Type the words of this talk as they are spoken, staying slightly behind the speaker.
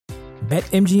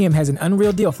BetMGM has an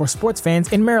unreal deal for sports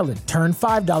fans in Maryland. Turn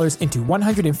 $5 into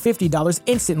 $150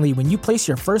 instantly when you place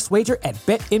your first wager at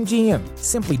BetMGM.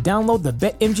 Simply download the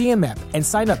BetMGM app and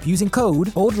sign up using code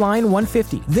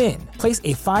OldLine150. Then, place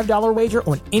a $5 wager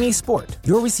on any sport.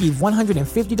 You'll receive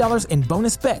 $150 in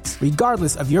bonus bets,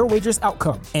 regardless of your wager's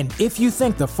outcome. And if you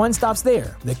think the fun stops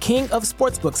there, the King of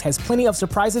Sportsbooks has plenty of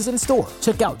surprises in store.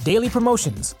 Check out daily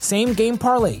promotions, same-game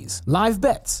parlays, live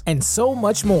bets, and so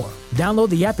much more. Download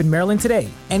the app in Maryland today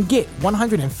and get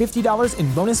 $150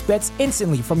 in bonus bets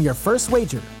instantly from your first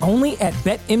wager. Only at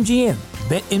BetMGM.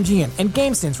 BetMGM and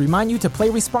GameSense remind you to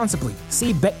play responsibly.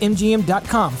 See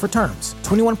BetMGM.com for terms.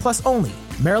 21 plus only.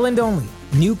 Maryland only.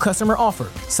 New customer offer.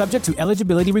 Subject to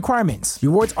eligibility requirements.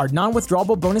 Rewards are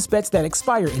non-withdrawable bonus bets that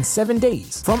expire in 7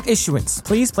 days. From issuance,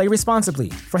 please play responsibly.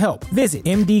 For help, visit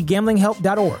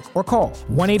mdgamblinghelp.org or call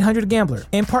 1-800-GAMBLER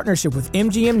in partnership with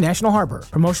MGM National Harbor.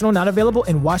 Promotional not available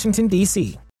in Washington,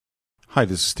 D.C. Hi,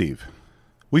 this is Steve.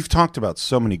 We've talked about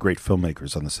so many great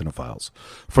filmmakers on the Cinephiles,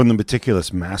 from the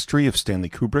meticulous mastery of Stanley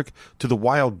Kubrick to the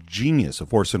wild genius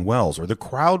of Orson Welles or the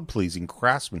crowd-pleasing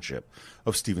craftsmanship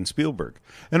of Steven Spielberg,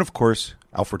 and of course,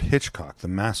 Alfred Hitchcock, the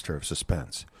master of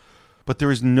suspense. But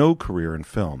there is no career in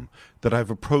film that I've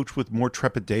approached with more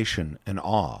trepidation and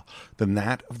awe than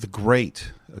that of the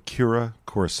great Akira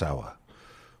Kurosawa.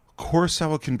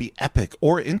 Kurosawa can be epic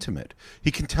or intimate.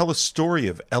 He can tell a story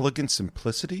of elegant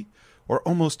simplicity or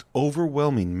almost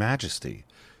overwhelming majesty.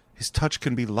 His touch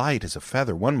can be light as a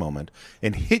feather one moment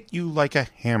and hit you like a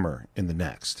hammer in the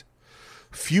next.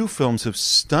 Few films have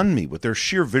stunned me with their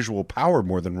sheer visual power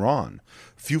more than Ron.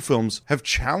 Few films have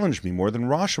challenged me more than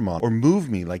Rashomon or moved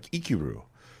me like Ikiru.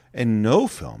 And no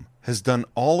film has done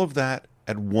all of that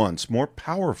at once more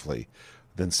powerfully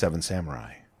than Seven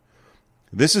Samurai.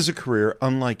 This is a career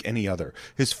unlike any other.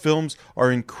 His films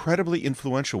are incredibly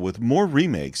influential with more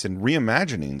remakes and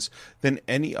reimaginings than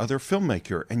any other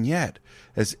filmmaker, and yet,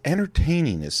 as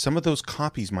entertaining as some of those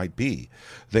copies might be,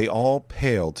 they all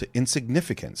pale to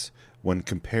insignificance when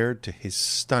compared to his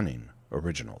stunning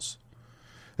originals.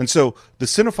 And so, the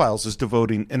Cinephiles is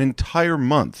devoting an entire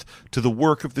month to the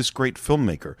work of this great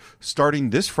filmmaker, starting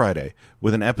this Friday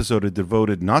with an episode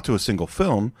devoted not to a single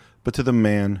film, but to the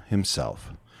man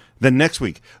himself. Then next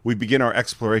week, we begin our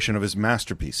exploration of his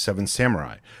masterpiece, Seven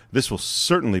Samurai. This will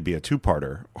certainly be a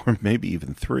two-parter, or maybe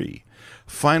even three.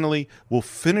 Finally, we'll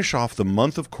finish off the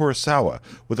month of Kurosawa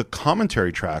with a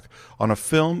commentary track on a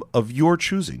film of your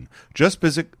choosing. Just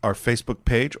visit our Facebook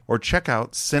page or check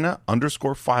out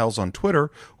Cine_Files on Twitter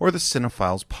or the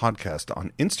Cinephiles podcast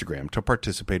on Instagram to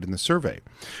participate in the survey.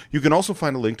 You can also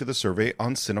find a link to the survey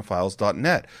on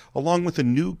cinephiles.net, along with a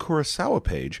new Kurosawa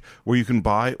page where you can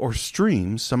buy or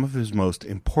stream some of his most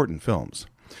important films.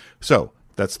 So,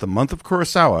 that's the month of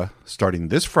Kurosawa, starting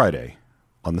this Friday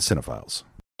on the Cinephiles.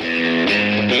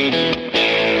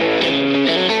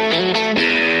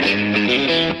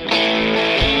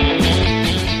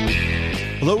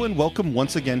 Hello and welcome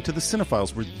once again to the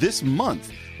Cinephiles, where this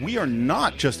month we are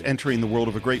not just entering the world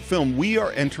of a great film, we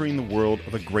are entering the world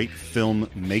of a great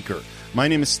filmmaker. My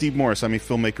name is Steve Morris. I'm a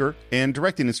filmmaker and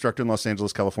directing instructor in Los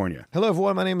Angeles, California. Hello,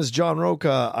 everyone. My name is John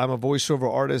Roca. I'm a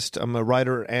voiceover artist. I'm a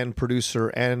writer and producer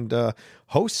and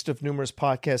host of numerous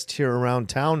podcasts here around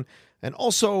town, and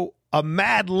also a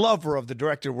mad lover of the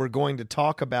director we're going to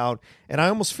talk about. And I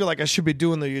almost feel like I should be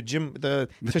doing the Toshiro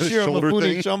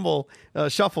Mifune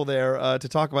shuffle there to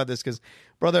talk about this, because,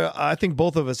 brother, I think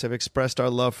both of us have expressed our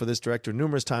love for this director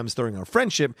numerous times during our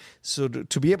friendship. So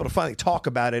to be able to finally talk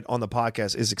about it on the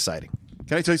podcast is exciting.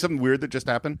 Can I tell you something weird that just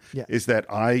happened? Yeah. Is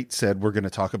that I said we're going to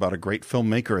talk about a great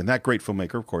filmmaker, and that great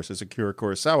filmmaker, of course, is Akira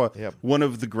Kurosawa, Yep. one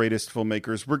of the greatest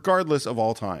filmmakers, regardless of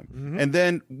all time. Mm-hmm. And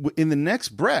then in the next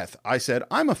breath, I said,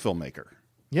 I'm a filmmaker.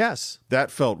 Yes.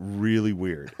 That felt really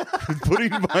weird.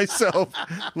 Putting myself,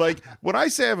 like, when I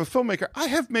say I'm a filmmaker, I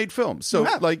have made films. So,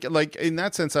 like in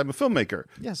that sense, I'm a filmmaker.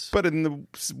 Yes. But in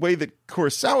the way that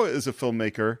Kurosawa is a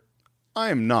filmmaker, I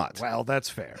am not. Well, that's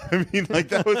fair. I mean, like,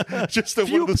 that was just a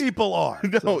Few people are.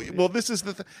 No, So, well, this is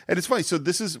the and it's funny. So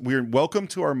we're welcome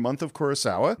to our month of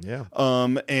Kurosawa. Yeah.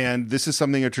 And this is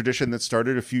a tradition that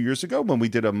started a few years ago when we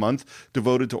did a month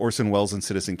devoted to Orson Welles and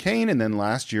Citizen Kane, and then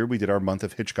last year we did our month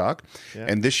of Hitchcock,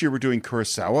 and this year we're doing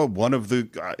Kurosawa, one of the,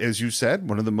 as you said,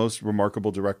 one of the most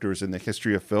remarkable directors in the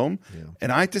history of film. Yeah.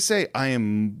 And I have to say, I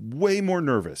am way more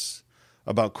nervous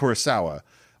about Kurosawa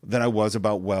than I was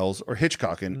about Welles or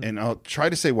Hitchcock. And I'll try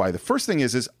to say why. The first thing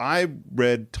is I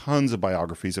read tons of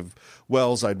biographies of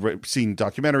Welles. I'd seen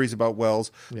documentaries about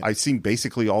Welles. Yeah. I've seen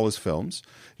basically all his films,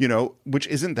 which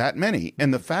isn't that many.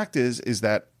 And the fact is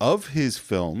that of his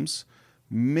films,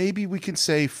 maybe we can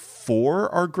say 4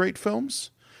 are great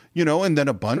films. and then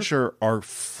a bunch are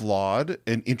flawed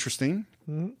and interesting.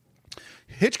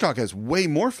 Hitchcock has way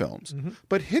more films,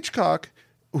 but Hitchcock,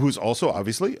 who's also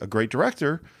obviously a great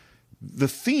director, the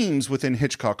themes within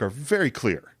Hitchcock are very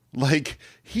clear. Like,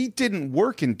 he didn't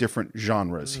work in different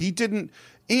genres. He didn't,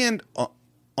 and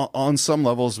on some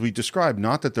levels we described,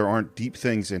 not that there aren't deep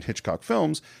things in Hitchcock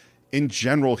films. In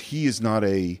general, he is not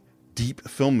a deep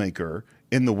filmmaker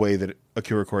in the way that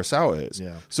Akira Kurosawa is.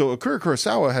 Yeah. So Akira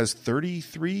Kurosawa has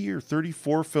 33 or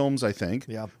 34 films, I think,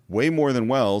 Yeah. way more than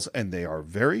Wells, and they are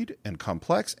varied and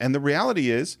complex. And the reality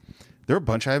is, there are a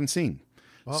bunch I haven't seen.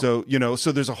 Oh. So,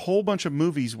 so there's a whole bunch of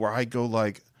movies where I go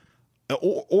like,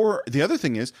 or the other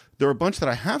thing is, there are a bunch that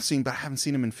I have seen, but I haven't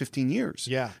seen them in 15 years.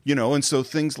 Yeah. And so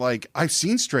things like, I've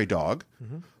seen Stray Dog,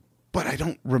 but I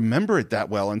don't remember it that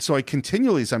well. And so I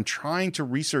continually, as I'm trying to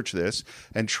research this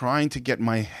and trying to get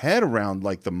my head around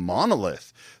like the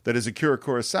monolith that is Akira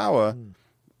Kurosawa,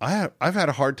 I've had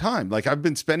a hard time. Like, I've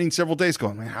been spending several days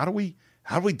going, man, how do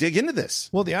we dig into this?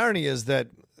 Well, the irony is that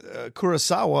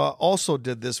Kurosawa also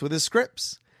did this with his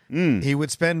scripts. He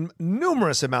would spend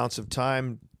numerous amounts of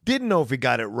time, didn't know if he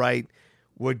got it right,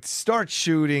 would start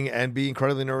shooting and be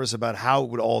incredibly nervous about how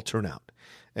it would all turn out.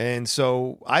 And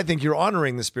so I think you're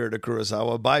honoring the spirit of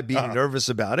Kurosawa by being nervous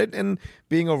about it and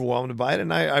being overwhelmed by it.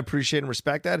 And I appreciate and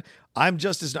respect that.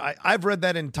 I've read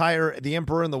that entire The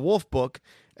Emperor and the Wolf book,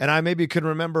 and I maybe could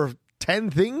remember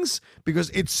 10 things because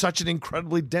it's such an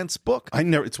incredibly dense book.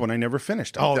 It's one I never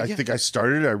finished. I think I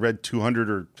started, I read 200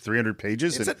 or 300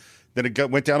 pages, and then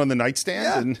it went down on the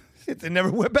nightstand and it never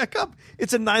went back up.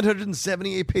 It's a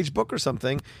 978-page book or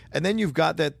something. And then you've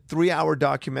got that 3-hour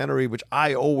documentary, which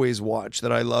I always watch,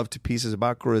 that I love to pieces,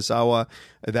 about Kurosawa,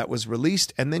 that was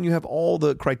released. And then you have all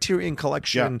the Criterion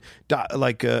Collection,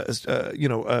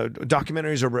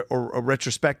 documentaries or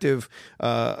retrospective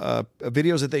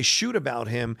videos that they shoot about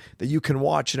him that you can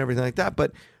watch and everything like that.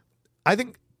 But I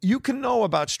think you can know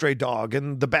about Stray Dog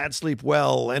and The Bad Sleep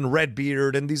Well and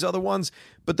Redbeard and these other ones,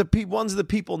 but the ones that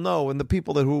people know and the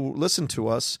people who listen to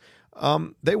us,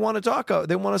 they want to talk.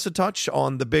 They want us to touch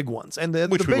on the big ones, and the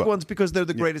big ones because they're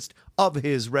the greatest of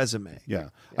his resume. Yeah,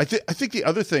 I think the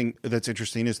other thing that's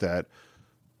interesting is that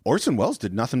Orson Welles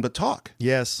did nothing but talk.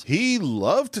 Yes. He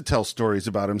loved to tell stories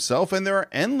about himself, and there are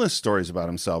endless stories about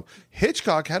himself.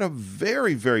 Hitchcock had a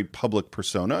very, very public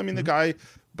persona. I mean, the guy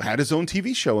had his own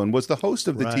TV show and was the host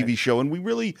of the TV show. And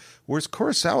whereas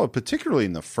Kurosawa, particularly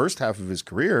in the first half of his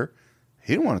career,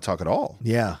 he didn't want to talk at all.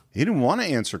 Yeah. He didn't want to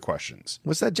answer questions.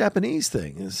 What's that Japanese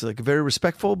thing? It's like very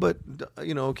respectful, but,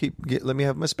 let me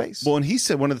have my space. Well, and he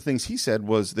said, one of the things he said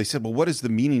was, they said, well, what is the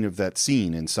meaning of that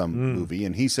scene in some movie?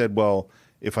 And he said, well,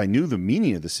 if I knew the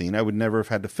meaning of the scene, I would never have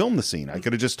had to film the scene. I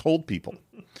could have just told people.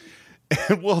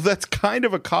 And, well, that's kind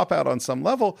of a cop-out on some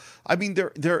level. I mean,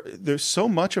 there's so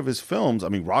much of his films. I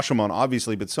mean, Rashomon,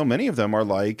 obviously, but so many of them are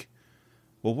like,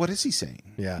 well, what is he saying?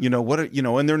 Yeah.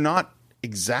 And they're not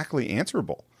exactly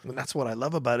answerable. And that's what I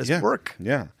love about his work.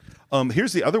 Yeah.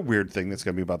 Here's the other weird thing that's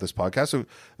going to be about this podcast. So,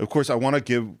 of course, I want to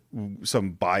give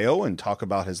some bio and talk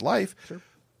about his life. Sure.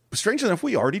 Strangely enough,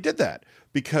 we already did that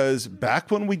because back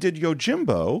when we did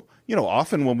Yojimbo,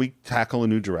 often when we tackle a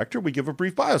new director, we give a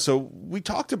brief bio. So we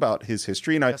talked about his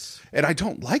history, and I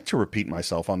don't like to repeat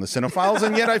myself on the Cinephiles,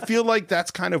 and yet I feel like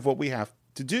that's kind of what we have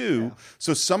to do. Yeah.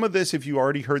 So some of this, if you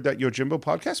already heard that Yojimbo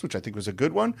podcast, which I think was a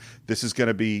good one, this is going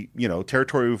to be,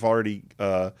 territory we've already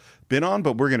been on,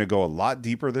 but we're going to go a lot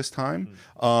deeper this time.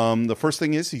 The first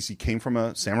thing is he came from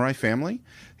a samurai family.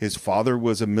 His father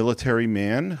was a military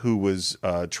man who was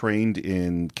trained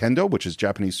in kendo, which is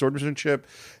Japanese swordsmanship,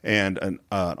 and an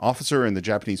officer in the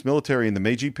Japanese military in the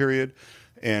Meiji period.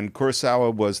 And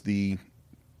Kurosawa was the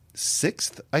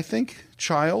 6th, I think,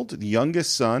 child, the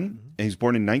youngest son, and he's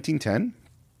born in 1910.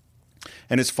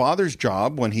 And his father's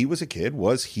job when he was a kid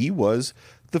was he was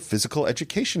the physical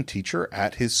education teacher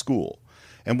at his school.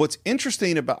 And what's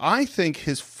interesting I think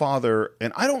his father,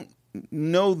 and I don't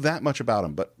know that much about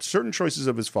him, but certain choices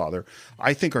of his father,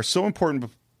 I think are so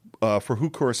important for who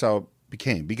Kurosawa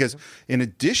became. Because in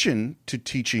addition to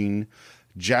teaching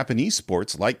Japanese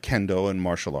sports like kendo and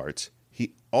martial arts,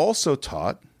 he also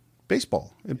taught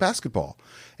baseball and basketball.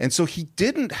 And so he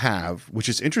didn't have, which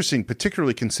is interesting,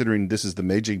 particularly considering this is the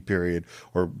Meiji period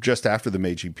or just after the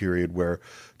Meiji period where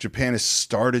Japan has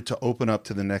started to open up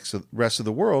to the rest of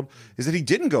the world, is that he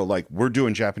didn't go like, we're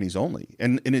doing Japanese only.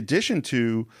 And in addition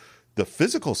to the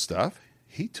physical stuff,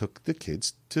 he took the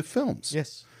kids to films.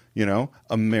 Yes.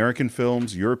 American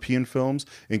films, European films,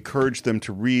 encouraged them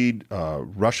to read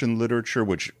Russian literature,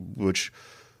 which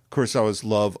Kurosawa's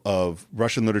love of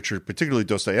Russian literature, particularly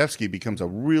Dostoevsky, becomes a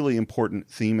really important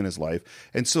theme in his life.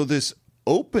 And so this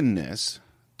openness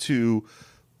to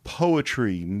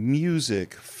poetry,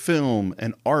 music, film,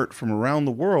 and art from around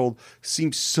the world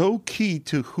seems so key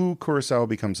to who Kurosawa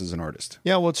becomes as an artist.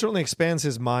 Yeah, well, it certainly expands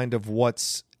his mind of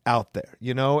what's out there,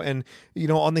 and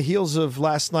on the heels of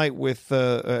last night with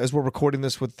as we're recording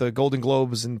this with the Golden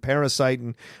Globes and Parasite,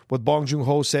 and what Bong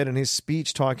Joon-ho said in his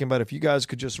speech talking about if you guys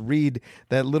could just read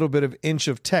that little bit of inch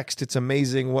of text, it's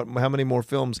amazing how many more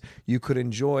films you could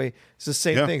enjoy. It's the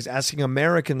same things, asking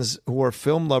Americans who are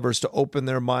film lovers to open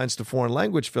their minds to foreign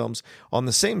language films. On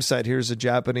the same side, here's a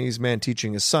Japanese man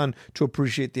teaching his son to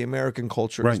appreciate the American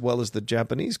culture as well as the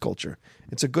Japanese culture.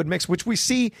 It's a good mix, which we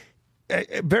see.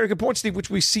 Very good point, Steve, which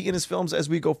we see in his films as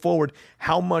we go forward,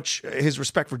 how much his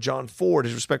respect for John Ford,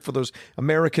 his respect for those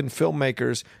American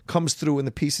filmmakers comes through in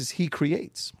the pieces he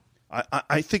creates.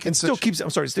 I think it still keeps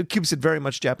it very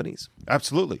much Japanese.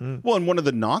 Absolutely. Well, and one of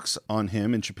the knocks on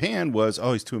him in Japan was,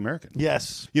 he's too American.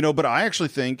 Yes. But I actually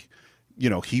think,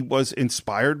 he was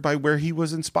inspired by where he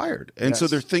was inspired. And so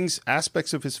there are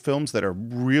aspects of his films that are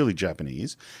really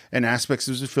Japanese and aspects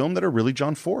of his film that are really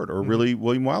John Ford or really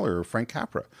William Wyler or Frank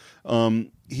Capra.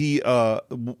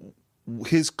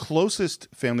 His closest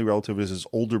family relative is his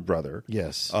older brother.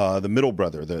 Yes. The middle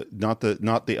brother, not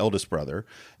the eldest brother.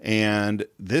 And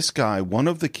this guy, one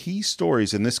of the key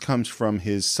stories, and this comes from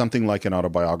his Something Like an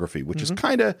Autobiography, which is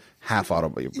kind of half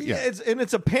autobiography. Yeah.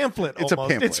 It's a pamphlet. It's almost.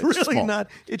 a pamphlet. It's really small. not.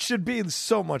 It should be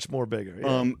so much more bigger.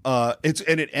 Yeah.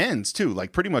 It ends too.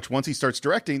 Like pretty much once he starts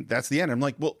directing, that's the end. I'm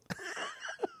like, well,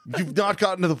 you've not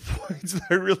gotten to the points that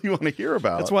I really want to hear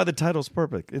about. That's why the title's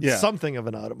perfect. It's something of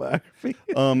an autobiography.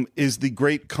 Is the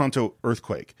Great Kanto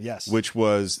earthquake, which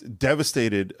was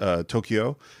devastated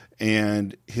Tokyo,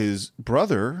 and his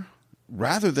brother,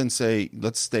 rather than say,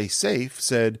 let's stay safe,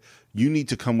 said, you need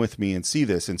to come with me and see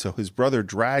this. And so his brother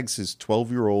drags his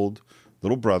 12-year-old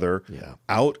little brother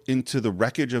out into the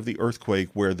wreckage of the earthquake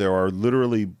where there are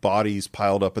literally bodies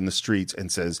piled up in the streets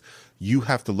and says, you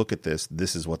have to look at this.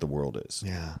 This is what the world is.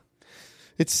 Yeah.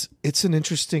 It's an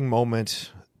interesting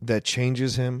moment that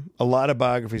changes him. A lot of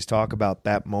biographies talk about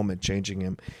that moment changing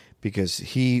him because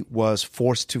he was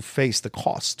forced to face the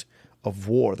cost of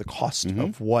war, the cost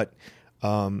of what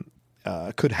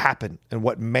could happen and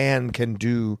what man can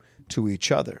do to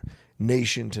each other,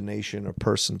 nation to nation or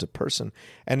person to person.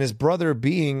 And his brother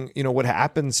being, what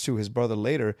happens to his brother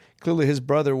later, clearly his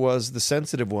brother was the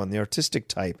sensitive one, the artistic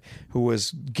type, who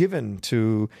was given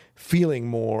to feeling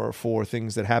more for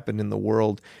things that happened in the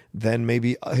world than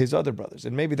maybe his other brothers.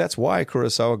 And maybe that's why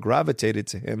Kurosawa gravitated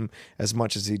to him as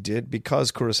much as he did,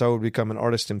 because Kurosawa would become an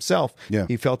artist himself. Yeah.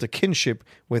 He felt a kinship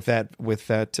with that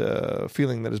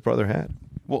feeling that his brother had.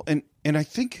 Well, and I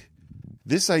think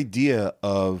this idea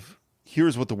of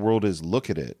here's what the world is, look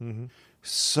at it.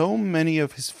 So many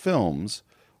of his films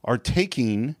are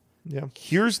taking,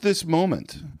 here's this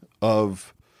moment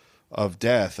of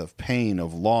death, of pain,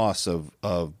 of loss,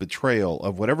 of betrayal,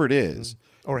 of whatever it is.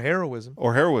 Or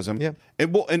heroism. Yeah.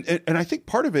 And I think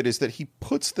part of it is that he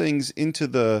puts things into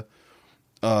the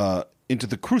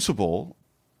crucible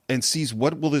and sees,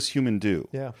 what will this human do?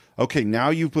 Yeah. Okay, now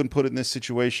you've been put in this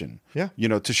situation. Yeah.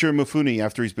 Toshiro Mifune,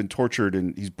 after he's been tortured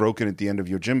and he's broken at the end of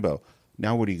Yojimbo,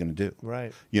 now what are you going to do?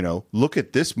 Right. Look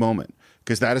at this moment,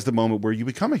 because that is the moment where you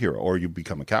become a hero or you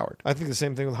become a coward. I think the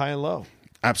same thing with High and Low.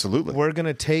 Absolutely. We're going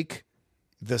to take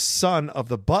the son of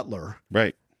the butler.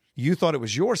 Right. You thought it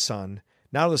was your son.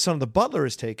 Now the son of the butler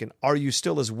is taken. Are you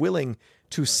still as willing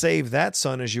to save that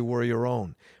son as you were your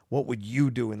own? What would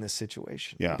you do in this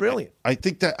situation? Yeah, brilliant. I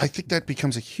think that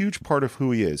becomes a huge part of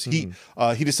who he is. He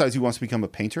decides he wants to become a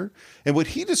painter, and what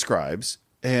he describes,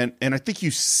 and I think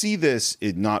you see this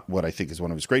in not what I think is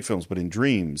one of his great films, but in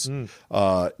Dreams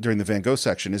during the Van Gogh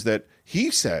section, is that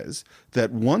he says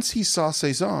that once he saw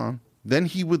Cézanne, then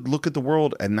he would look at the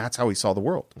world, and that's how he saw the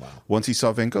world. Wow. Once he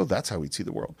saw Van Gogh, that's how he'd see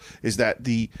the world.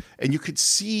 And you could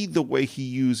see the way he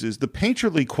uses the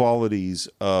painterly qualities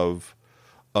of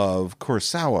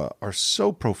Kurosawa are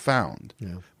so profound.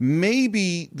 Yeah.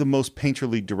 Maybe the most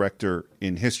painterly director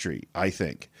in history, I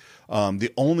think.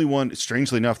 The only one,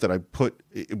 strangely enough, that I put,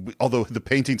 although the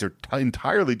paintings are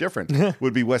entirely different,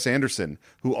 would be Wes Anderson,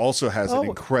 who also has an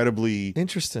incredibly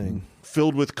interesting,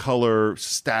 filled with color,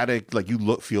 static, like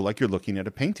feel like you're looking at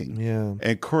a painting. Yeah.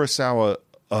 And Kurosawa,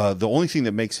 the only thing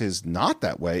that makes his not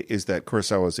that way is that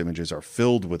Kurosawa's images are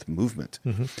filled with movement.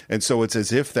 And so it's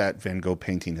as if that Van Gogh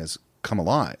painting has come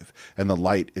alive and the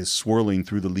light is swirling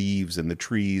through the leaves and the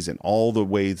trees and all the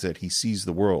ways that he sees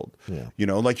the world. Yeah.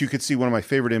 Like you could see one of my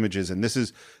favorite images, and this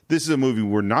is a movie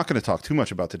we're not going to talk too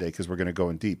much about today because we're going to go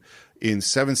in deep. In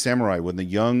Seven Samurai, when the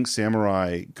young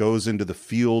samurai goes into the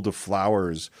field of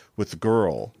flowers with the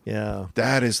girl,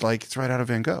 that is like, it's right out of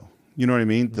Van Gogh. You know what I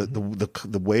mean?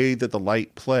 The way that the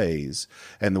light plays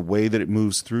and the way that it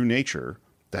moves through nature,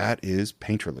 that is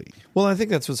painterly. Well, I think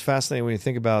that's what's fascinating when you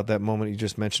think about that moment you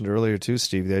just mentioned earlier too,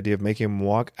 Steve, the idea of making him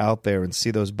walk out there and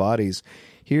see those bodies.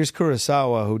 Here's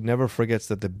Kurosawa, who never forgets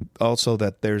that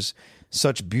that there's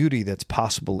such beauty that's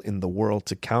possible in the world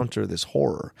to counter this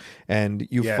horror. And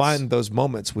you find those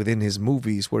moments within his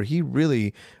movies where he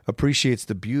really appreciates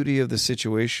the beauty of the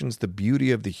situations, the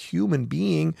beauty of the human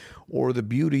being, or the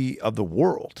beauty of the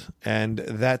world. And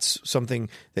that's something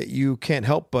that you can't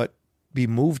help but be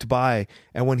moved by.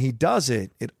 And when he does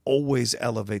it, it always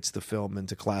elevates the film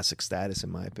into classic status,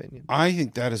 in my opinion. I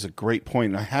think that is a great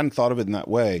point. I hadn't thought of it in that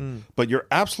way, but you're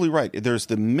absolutely right. There's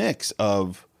the mix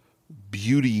of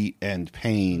beauty and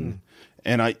pain.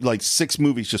 And I like 6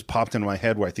 movies just popped into my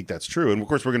head where I think that's true. And of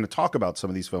course, we're going to talk about some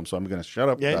of these films, so I'm going to shut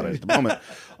up about it at the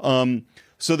moment.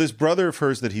 So this brother of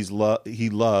hers that he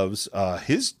loves,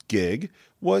 his gig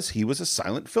was he was a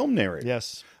silent film narrator.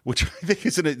 Yes. Which I think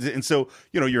is and so,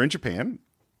 you're in Japan,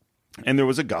 and there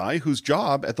was a guy whose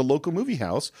job at the local movie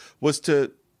house was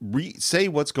to say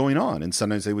what's going on. And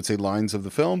sometimes they would say lines of the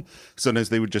film. Sometimes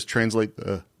they would just translate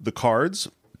the cards.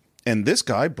 And this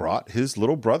guy brought his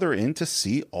little brother in to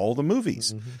see all the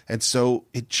movies. And so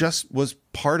it just was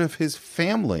part of his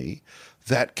family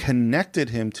that connected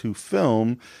him to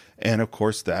film. And of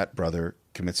course, that brother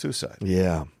commits suicide.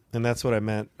 Yeah. And that's what I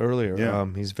meant earlier. Yeah.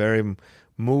 He's very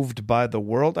moved by the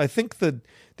world. I think that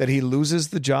he loses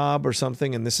the job or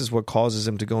something, and this is what causes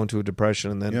him to go into a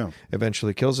depression and then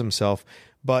eventually kills himself.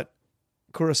 But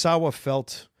Kurosawa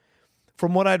felt,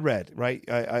 from what I'd read, right?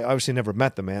 I obviously never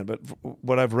met the man, but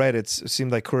what I've read, it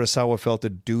seemed like Kurosawa felt a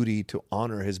duty to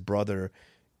honor his brother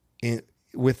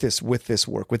with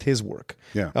his work.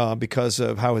 Yeah. Because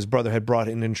of how his brother had brought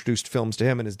in and introduced films to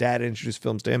him, and his dad introduced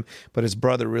films to him, but his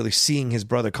brother really seeing his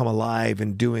brother come alive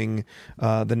and doing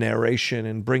the narration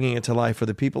and bringing it to life for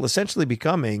the people, essentially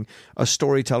becoming a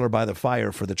storyteller by the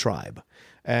fire for the tribe.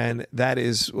 And that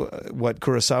is what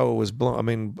Kurosawa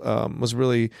was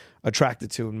really attracted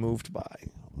to and moved by.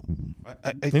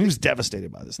 I think he was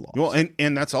devastated by this loss. Well,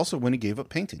 and that's also when he gave up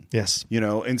painting. Yes.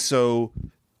 And so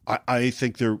I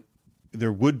think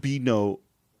there would be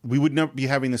we would never be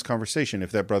having this conversation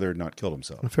if that brother had not killed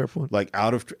himself. A fair point. Like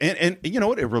and you know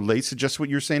what? It relates to just what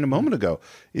you were saying a moment ago,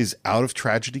 is out of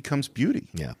tragedy comes beauty.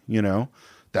 Yeah.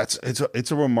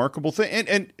 It's a remarkable thing.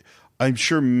 And I'm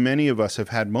sure many of us have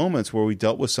had moments where we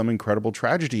dealt with some incredible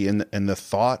tragedy, and the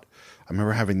thought, I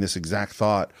remember having this exact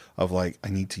thought of like, I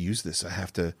need to use this. I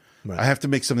have to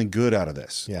make something good out of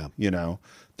this. Yeah.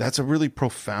 That's a really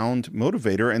profound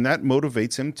motivator, and that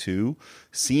motivates him to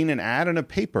seeing an ad in a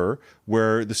paper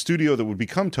where the studio that would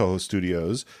become Toho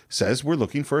Studios says, we're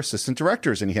looking for assistant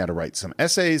directors, and he had to write some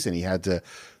essays, and he had to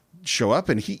show up,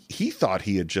 and he thought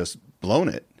he had just blown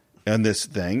it on this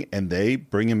thing, and they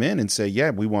bring him in and say, yeah,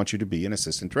 we want you to be an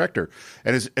assistant director.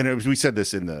 And as we said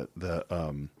this in the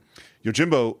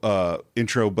Yojimbo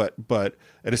intro, but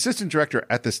an assistant director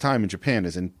at this time in Japan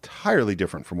is entirely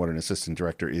different from what an assistant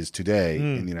director is today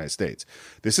in the United States.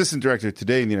 The assistant director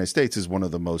today in the United States is one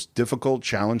of the most difficult,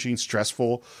 challenging,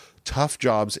 stressful, tough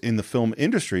jobs in the film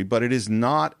industry, but it is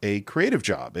not a creative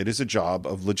job. It is a job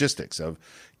of logistics, of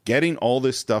getting all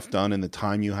this stuff done in the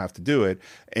time you have to do it.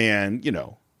 And,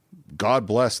 God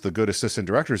bless the good assistant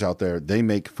directors out there. They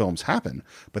make films happen.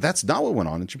 But that's not what went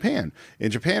on in Japan.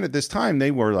 In Japan at this time,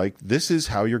 they were like, this is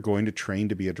how you're going to train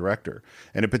to be a director.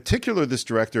 And in particular, this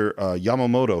director,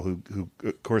 Yamamoto, who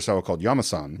Kurosawa called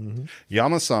Yama-san,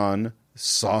 Yama-san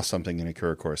saw something in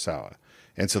Akira Kurosawa.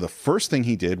 And so the first thing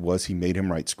he did was he made him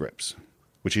write scripts,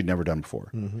 which he'd never done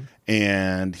before.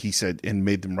 And he said, and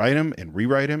made them write him and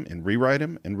rewrite him and rewrite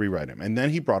him and rewrite him. And then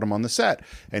he brought him on the set,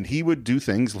 and he would do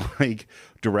things like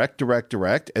direct,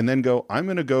 and then go, I'm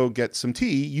going to go get some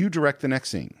tea. You direct the next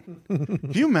scene.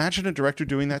 Can you imagine a director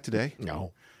doing that today?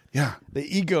 No. Yeah. The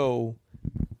ego,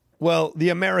 the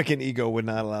American ego would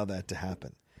not allow that to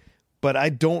happen. But I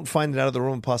don't find it out of the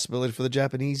realm of possibility for the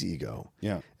Japanese ego.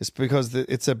 Yeah. It's because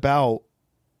it's about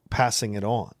passing it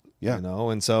on. Yeah.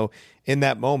 And so in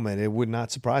that moment, it would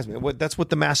not surprise me. That's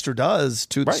what the master does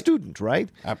to the student, right?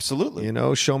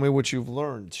 Absolutely. Show me what you've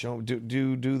learned.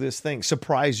 Do this thing.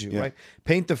 Surprise you, right?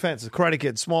 Paint the fence. The Karate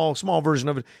Kid, small version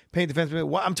of it. Paint the fence.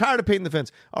 Well, I'm tired of painting the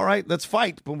fence. All right, let's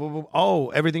fight. Boom, boom, boom. Oh,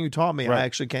 everything you taught me, I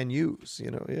actually can use.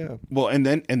 Yeah. Well, and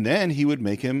then he would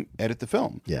make him edit the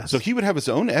film. Yeah. So he would have his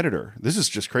own editor. This is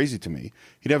just crazy to me.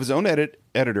 He'd have his own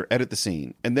editor edit the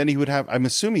scene, and then he would have. I'm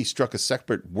assuming he struck a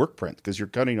separate work print because you're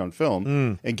cutting on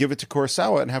film, and give it to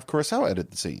Kurosawa and have Kurosawa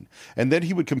edit the scene. And then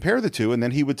he would compare the two, and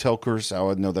then he would tell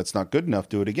Kurosawa, no, that's not good enough,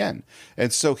 do it again.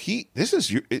 And so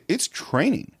it's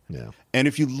training. Yeah. And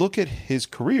if you look at his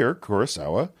career,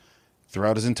 Kurosawa,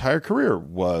 throughout his entire career,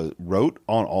 wrote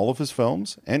on all of his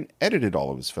films and edited all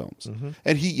of his films.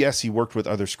 And he worked with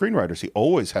other screenwriters. He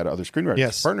always had other screenwriters.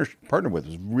 Yes. Partner with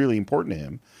was really important to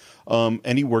him.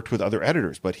 And he worked with other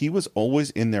editors, but he was always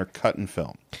in there cutting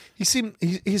film. He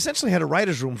essentially had a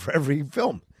writer's room for every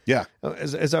film. Yeah.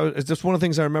 As just one of the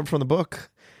things I remember from the book,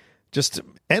 just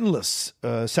endless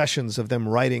sessions of them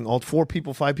writing, all 4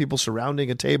 people, 5 people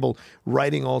surrounding a table,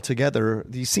 writing all together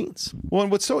these scenes. Well,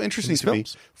 and what's so interesting to me,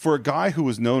 for a guy who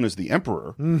was known as the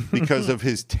emperor because of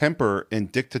his temper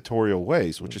and dictatorial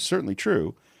ways, which is certainly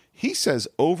true, he says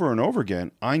over and over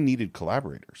again, I needed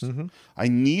collaborators. I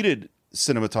needed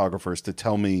cinematographers to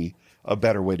tell me a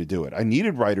better way to do it. I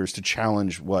needed writers to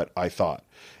challenge what I thought.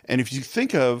 And if you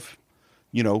think of,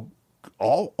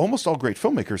 almost all great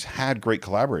filmmakers had great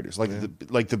collaborators. Like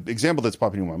the example that's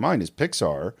popping in my mind is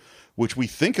Pixar, which we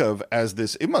think of as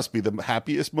this, it must be the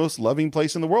happiest, most loving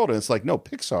place in the world. And it's like, no,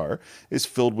 Pixar is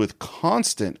filled with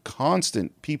constant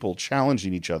people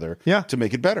challenging each other to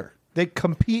make it better. They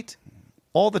compete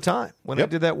all the time. When I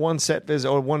did that one set visit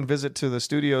or one visit to the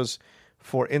studios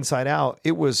for Inside Out,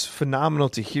 it was phenomenal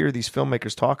to hear these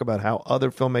filmmakers talk about how other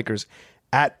filmmakers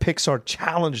at Pixar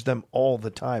challenge them all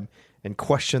the time and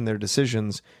question their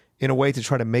decisions in a way to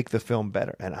try to make the film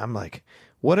better. And I'm like,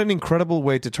 what an incredible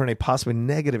way to turn a possibly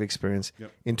negative experience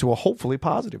into a hopefully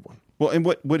positive one. Well, and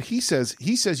what he says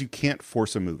you can't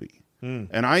force a movie.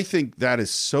 And I think that is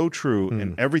so true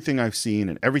in everything I've seen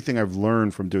and everything I've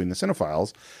learned from doing the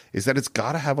Cinephiles is that it's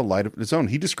got to have a light of its own.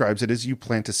 He describes it as you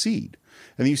plant a seed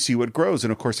and you see what grows.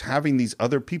 And of course, having these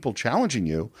other people challenging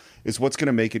you is what's going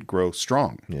to make it grow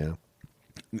strong. Yeah.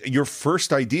 Your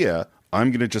first idea, I'm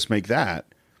going to just make that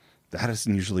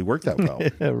doesn't usually work that well.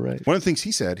 Yeah, right. One of the things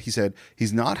he said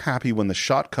he's not happy when the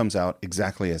shot comes out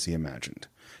exactly as he imagined.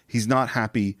 He's not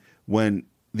happy when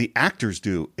the actors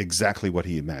do exactly what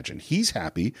he imagined. He's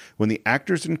happy when the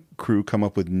actors and crew come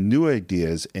up with new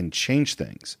ideas and change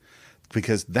things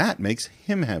because that makes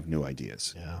him have new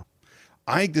ideas. Yeah.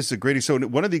 I think this is a great. So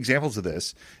one of the examples of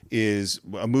this is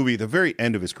a movie at the very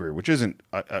end of his career, which isn't,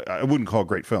 I wouldn't call a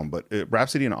great film, but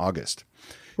Rhapsody in August.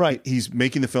 Right. He's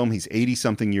making the film. He's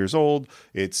 80-something years old.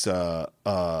 It's a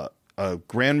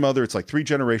grandmother. It's like 3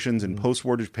 generations in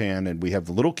post-war Japan, and we have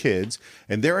the little kids,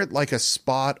 and they're at like a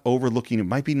spot overlooking. It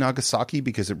might be Nagasaki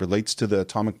because it relates to the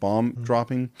atomic bomb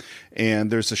dropping.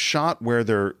 And there's a shot where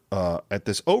they're at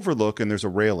this overlook, and there's a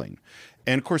railing.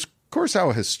 And of course,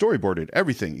 Kurosawa has storyboarded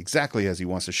everything exactly as he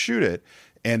wants to shoot it.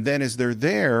 And then as they're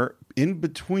there in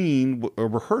between a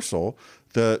rehearsal,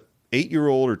 the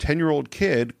 8-year-old or 10-year-old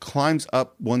kid climbs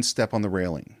up one step on the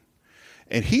railing.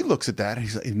 And he looks at that and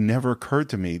he's like, it never occurred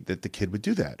to me that the kid would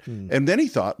do that. And then he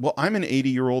thought, well, I'm an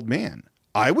 80-year-old man.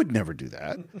 I would never do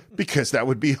that because that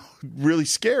would be really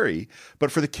scary.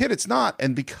 But for the kid, it's not.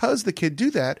 And because the kid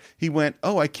do that, he went,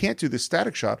 oh, I can't do this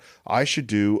static shot. I should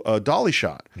do a dolly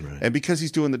shot. Right. And because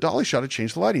he's doing the dolly shot, it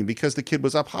changed the lighting. Because the kid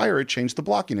was up higher, it changed the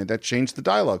blocking. And that changed the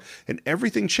dialogue. And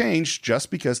everything changed just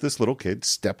because this little kid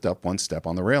stepped up one step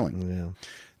on the railing. Yeah.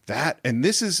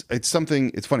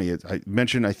 It's funny. I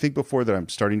mentioned, I think before, that I'm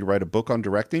starting to write a book on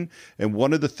directing. And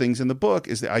one of the things in the book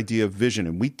is the idea of vision.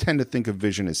 And we tend to think of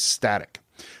vision as static.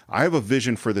 I have a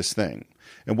vision for this thing.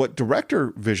 And what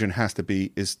director vision has to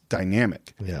be is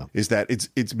dynamic. Yeah. Is that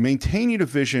it's maintaining a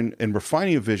vision and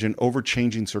refining a vision over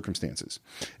changing circumstances.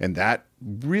 And that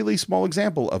really small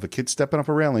example of a kid stepping up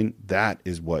a railing, that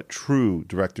is what true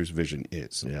director's vision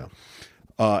is. Yeah.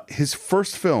 His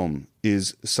first film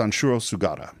is Sanshiro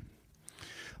Sugata.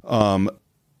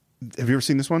 Have you ever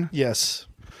seen this one? Yes.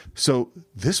 So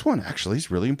this one actually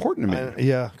is really important to me.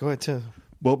 Yeah, go ahead too.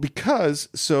 Well, because,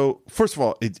 so first of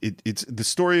all, it's the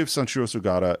story of Sanshiro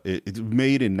Sugata. It's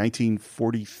made in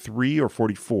 1943 or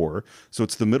 44, so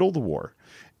it's the middle of the war.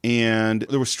 And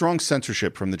there was strong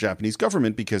censorship from the Japanese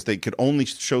government because they could only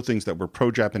show things that were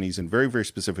pro-Japanese in very, very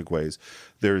specific ways.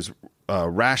 There's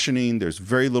rationing. There's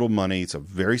very little money. It's a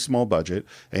very small budget.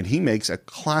 And he makes a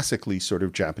classically sort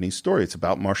of Japanese story. It's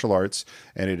about martial arts,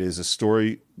 and it is a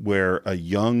story where a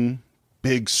young,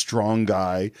 big, strong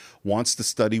guy wants to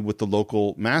study with the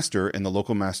local master, and the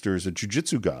local master is a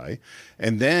jiu-jitsu guy.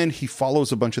 And then he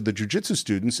follows a bunch of the jiu-jitsu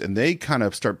students, and they kind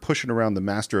of start pushing around the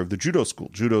master of the judo school.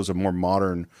 Judo is a more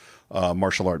modern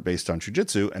martial art based on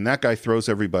jiu-jitsu, and that guy throws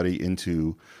everybody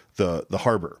into the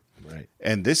harbor. Right.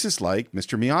 And this is like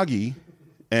Mr. Miyagi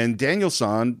and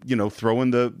Daniel-san, throwing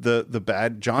the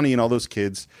bad Johnny and all those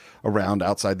kids around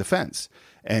outside the fence.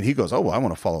 And he goes, oh, well, I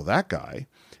want to follow that guy.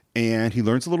 And he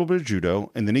learns a little bit of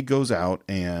judo, and then he goes out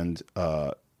and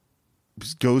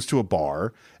goes to a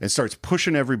bar and starts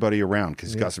pushing everybody around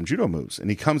because he's got some judo moves. And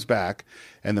he comes back,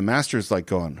 and the master's like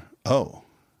going, "Oh,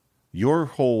 your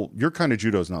kind of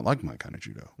judo is not like my kind of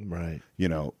judo. Right. You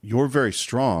know, you're very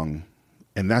strong,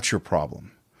 and that's your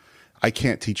problem. I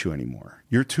can't teach you anymore.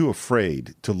 You're too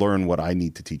afraid to learn what I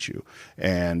need to teach you."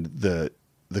 And the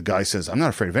guy says, "I'm not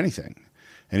afraid of anything."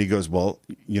 And he goes, "Well,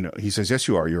 you know," he says, "Yes,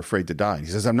 you are. You're afraid to die." And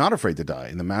he says, "I'm not afraid to die."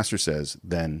 And the master says,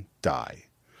 "Then die."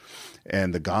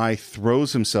 And the guy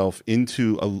throws himself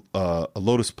into a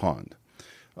lotus pond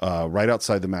right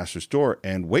outside the master's door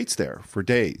and waits there for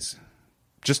days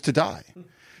just to die.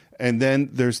 And then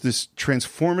there's this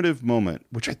transformative moment,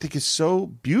 which I think is so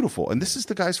beautiful. And this is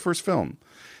the guy's first film.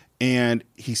 And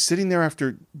he's sitting there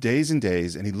after days and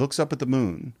days, and he looks up at the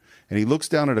moon, and he looks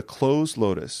down at a closed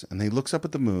lotus, and he looks up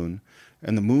at the moon,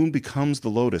 and the moon becomes the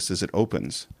lotus as it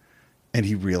opens, and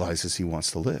he realizes he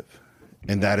wants to live.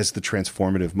 And that is the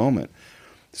transformative moment.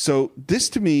 So this,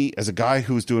 to me, as a guy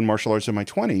who was doing martial arts in my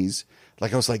 20s,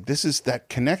 like I was like, this is that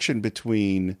connection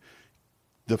between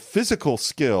the physical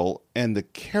skill and the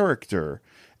character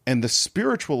and the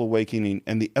spiritual awakening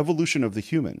and the evolution of the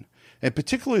human. And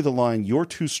particularly the line, "You're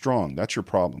too strong, that's your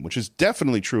problem," which is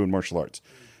definitely true in martial arts.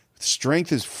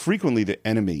 Strength is frequently the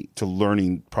enemy to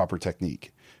learning proper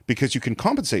technique, because you can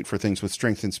compensate for things with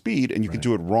strength and speed, and you can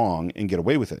do it wrong and get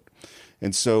away with it.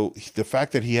 And so the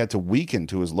fact that he had to weaken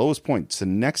to his lowest point, to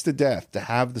next to death, to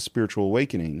have the spiritual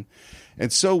awakening.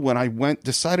 And so when I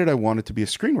decided I wanted to be a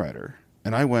screenwriter,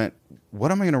 and I went, what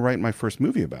am I going to write my first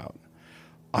movie about?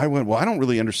 I went, well, I don't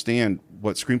really understand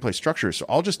what screenplay structure is, so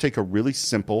I'll just take a really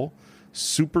simple,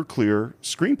 super clear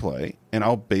screenplay, and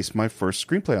I'll base my first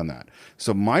screenplay on that.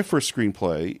 So my first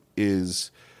screenplay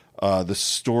is the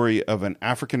story of an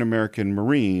African-American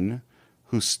Marine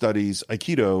who studies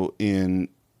Aikido in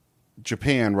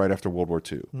Japan right after World War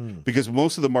II. Because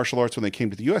most of the martial arts, when they came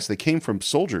to the U.S., they came from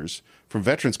soldiers, from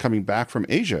veterans coming back from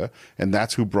Asia, and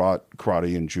that's who brought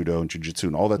karate and judo and jiu-jitsu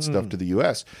and all that stuff to the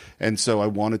U.S. And so I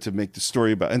wanted to make the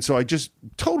story about, and so I just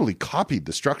totally copied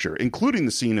the structure, including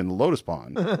the scene in the Lotus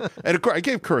Pond. And of course, I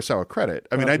gave Kurosawa credit.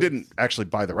 I mean, I didn't actually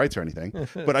buy the rights or anything,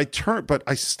 but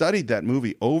I studied that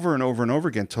movie over and over and over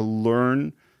again to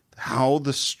learn how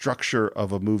the structure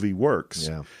of a movie works.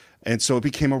 Yeah. And so it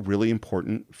became a really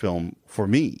important film for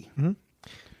me.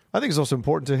 I think it's also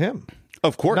important to him.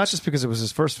 Of course. Not just because it was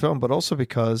his first film, but also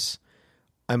because,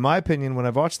 in my opinion, when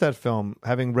I've watched that film,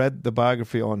 having read the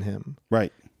biography on him,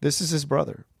 right, this is his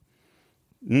brother.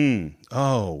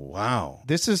 Oh, wow.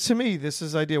 This is, to me, this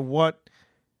is idea what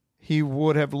he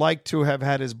would have liked to have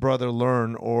had his brother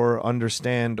learn or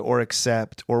understand or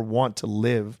accept or want to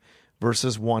live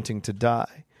versus wanting to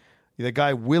die. The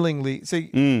guy willingly,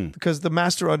 because the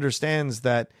master understands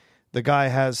that the guy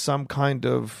has some kind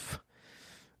of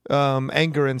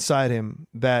anger inside him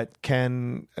that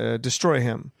can destroy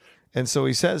him. And so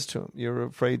he says to him, "You're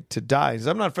afraid to die." He says,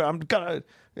 "I'm not afraid. I'm gonna,"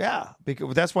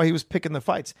 because that's why he was picking the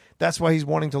fights. That's why he's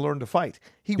wanting to learn to fight.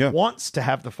 He wants to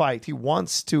have the fight. He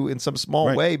wants to, in some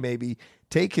small way, maybe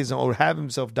take his own, or have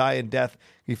himself die in death.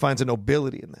 He finds a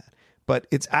nobility in that. But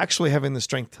it's actually having the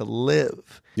strength to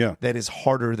live that is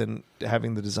harder than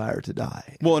having the desire to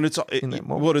die. Well, and it's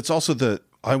also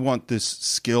I want this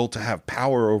skill to have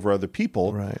power over other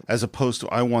people, as opposed to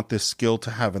I want this skill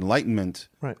to have enlightenment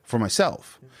for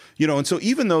myself. You know, and so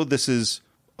even though this is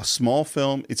a small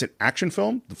film, it's an action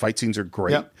film. The fight scenes are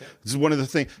great. This is one of the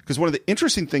things, because one of the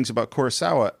interesting things about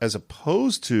Kurosawa, as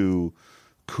opposed to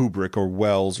Kubrick or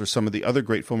Wells or some of the other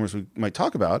great filmmakers we might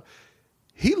talk about,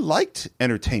 he liked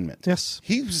entertainment. Yes.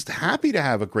 He was happy to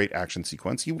have a great action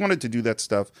sequence. He wanted to do that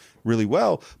stuff really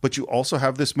well. But you also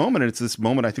have this moment, and it's this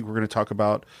moment I think we're going to talk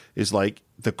about, is like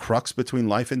the crux between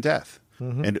life and death.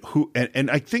 And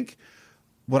I think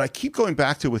what I keep going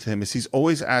back to with him is he's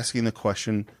always asking the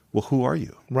question, well, who are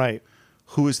you? Right.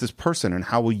 Who is this person, and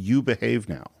how will you behave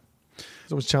now?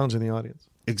 It's always challenging the audience.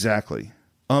 Exactly.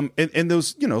 And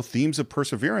those, themes of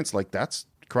perseverance, like that's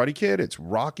Karate Kid, it's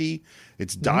Rocky,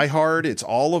 it's Die Hard, it's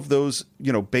all of those,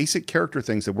 basic character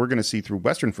things that we're going to see through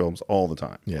Western films all the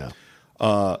time. Yeah.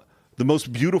 The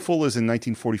most beautiful is in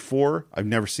 1944. I've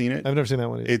never seen it. I've never seen that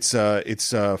one either.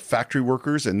 It's factory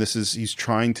workers, and he's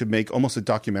trying to make almost a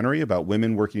documentary about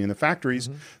women working in the factories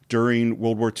during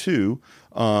World War II.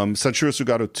 Sanshiro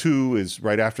Sugato 2 is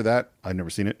right after that. I've never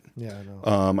seen it. Yeah, I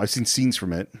know. I've seen scenes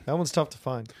from it. That one's tough to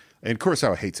find. And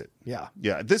Kurosawa hates it. Yeah.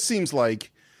 Yeah. This seems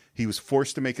like he was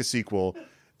forced to make a sequel.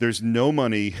 There's no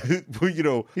money.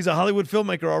 He's a Hollywood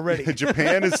filmmaker already.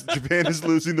 Japan is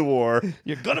losing the war.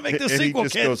 You're gonna make this and sequel, he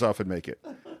just kid. goes off and make it.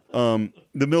 The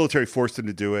military forced him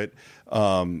to do it.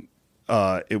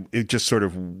 It just sort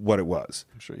of what it was.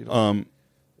 I'm sure you don't.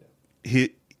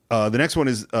 The next one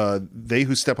is They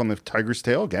Who Step on the Tiger's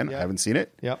Tail. Again, I haven't seen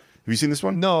it. Yep. Have you seen this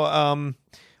one? No,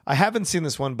 I haven't seen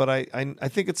this one, but I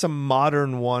think it's a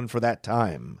modern one for that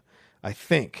time. I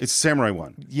think It's a samurai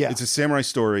one. Yeah. It's a samurai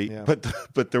story,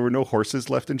 but there were no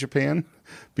horses left in Japan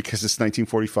because it's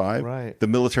 1945. Right. The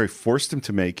military forced him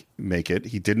to make it.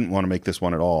 He didn't want to make this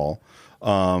one at all.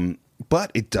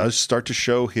 But it does start to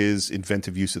show his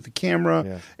inventive use of the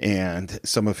camera and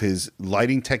some of his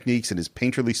lighting techniques and his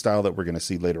painterly style that we're going to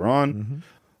see later on.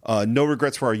 No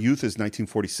Regrets for Our Youth is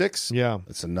 1946. Yeah.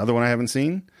 That's another one I haven't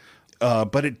seen.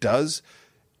 But it does...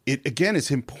 It again is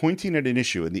him pointing at an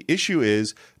issue, and the issue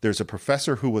is there's a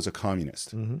professor who was a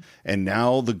communist, and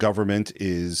now the government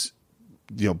is,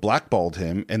 blackballed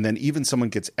him, and then even someone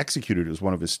gets executed as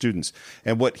one of his students.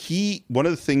 And one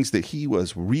of the things that he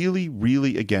was really,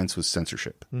 really against was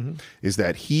censorship, is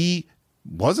that he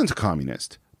wasn't a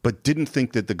communist, but didn't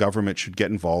think that the government should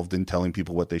get involved in telling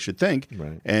people what they should think.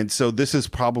 Right. And so this is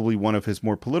probably one of his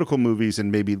more political movies,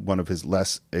 and maybe one of his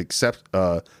less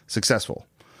successful.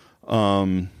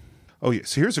 So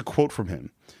here's a quote from him.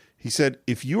 He said,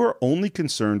 "If you are only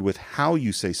concerned with how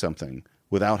you say something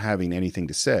without having anything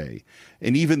to say,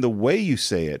 and even the way you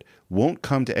say it won't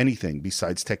come to anything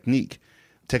besides technique.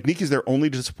 Technique is there only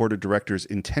to support a director's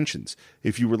intentions.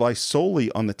 If you rely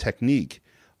solely on the technique,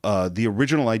 the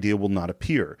original idea will not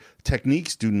appear.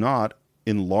 Techniques do not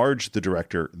enlarge the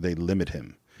director, they limit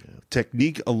him.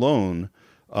 Technique alone,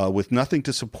 with nothing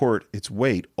to support its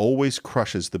weight, always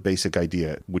crushes the basic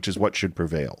idea, which is what should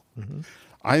prevail."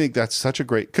 I think that's such a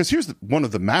great... Because here's one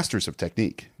of the masters of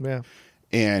technique. Yeah.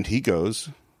 And he goes,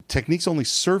 technique's only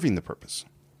serving the purpose.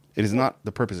 It is not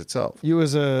the purpose itself. You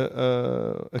as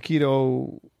a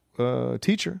Aikido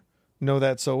teacher know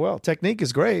that so well. Technique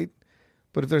is great,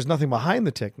 but if there's nothing behind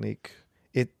the technique,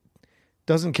 it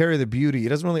doesn't carry the beauty. It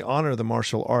doesn't really honor the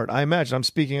martial art. I imagine. I'm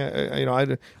speaking, I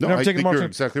think you're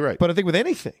exactly right. But I think with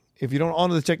anything, if you don't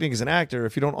honor the technique as an actor,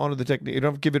 if you don't honor the technique, you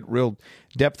don't give it real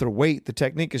depth or weight, the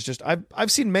technique is just...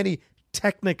 I've seen many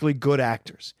technically good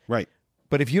actors. Right.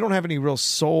 But if you don't have any real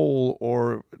soul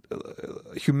or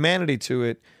humanity to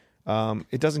it,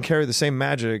 it doesn't carry the same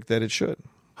magic that it should.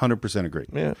 100% agree.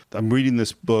 Yeah. I'm reading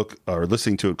this book or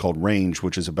listening to it called Range,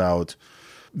 which is about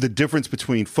the difference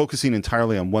between focusing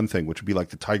entirely on one thing, which would be like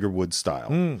the Tiger Woods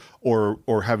style,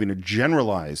 or having a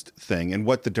generalized thing, and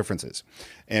what the difference is.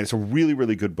 And it's a really,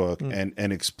 really good book, and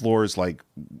explores like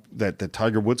that the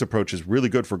Tiger Woods approach is really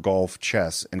good for golf,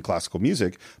 chess, and classical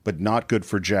music, but not good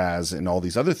for jazz and all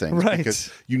these other things. Right. Because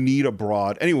you need a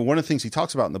broad... Anyway, one of the things he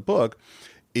talks about in the book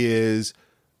is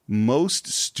most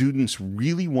students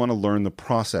really want to learn the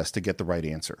process to get the right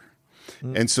answer.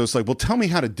 And so it's like, well, tell me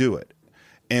how to do it.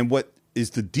 And what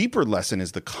is the deeper lesson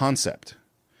is the concept,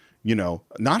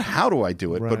 not how do I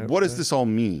do it, but what does this all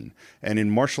mean? And in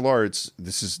martial arts,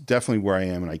 this is definitely where I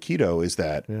am in Aikido, is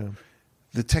that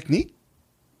the technique,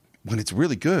 when it's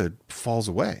really good, falls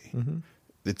away.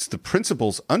 It's the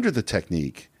principles under the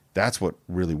technique. That's what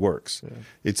really works.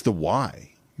 It's the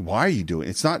why. Why are you doing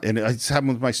it? It's not, and it's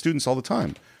happened with my students all the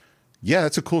time. Yeah,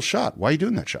 that's a cool shot. Why are you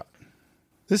doing that shot?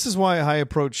 This is how I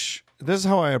approach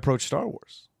Star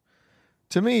Wars.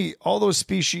 To me, all those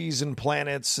species and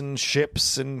planets and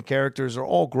ships and characters are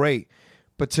all great.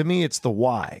 But to me, it's the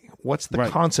why. What's the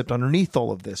concept underneath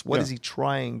all of this? What is he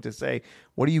trying to say?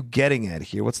 What are you getting at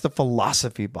here? What's the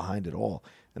philosophy behind it all?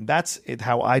 And that's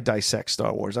how I dissect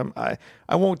Star Wars. I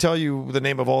won't tell you the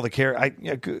name of all the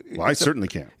characters. I certainly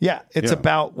can. Yeah, it's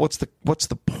about what's the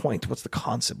point? What's the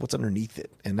concept? What's underneath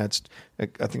it? And I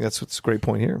think that's what's a great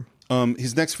point here.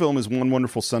 His next film is One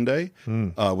Wonderful Sunday,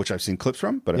 which I've seen clips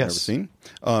from, but I've never seen.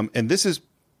 And this is,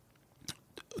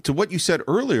 to what you said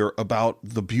earlier about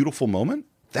the beautiful moment,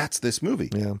 that's this movie.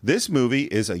 Yeah. This movie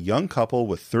is a young couple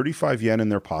with 35 yen in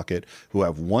their pocket who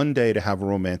have one day to have a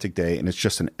romantic day, and it's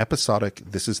just an episodic,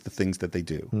 this is the things that they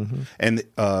do. And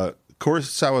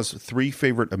Kurosawa's three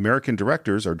favorite American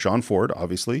directors are John Ford,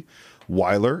 obviously,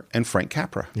 Wyler, and Frank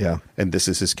Capra. Yeah. And this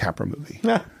is his Capra movie.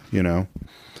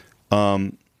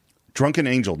 Drunken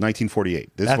Angel,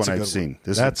 1948. This one I've seen.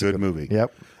 This is a good movie.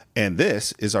 Yep. And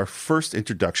this is our first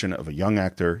introduction of a young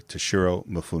actor, Toshiro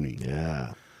Mifune.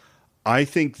 Yeah. I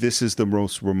think this is the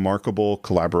most remarkable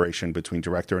collaboration between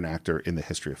director and actor in the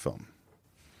history of film.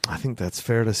 I think that's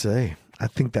fair to say. I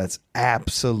think that's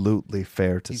absolutely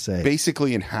fair to say.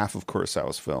 Basically in half of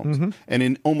Kurosawa's films. And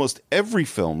in almost every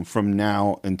film from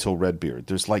now until Redbeard,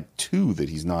 there's like 2 that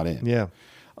he's not in. Yeah.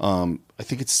 I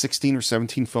think it's 16 or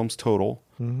 17 films total.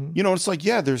 It's like,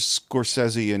 there's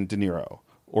Scorsese and De Niro,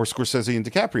 or Scorsese and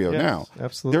DiCaprio now.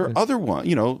 Absolutely. There are other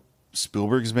ones.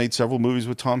 Spielberg's made several movies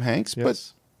with Tom Hanks,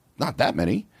 but not that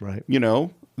many. Right.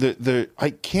 I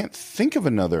can't think of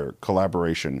another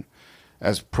collaboration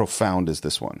as profound as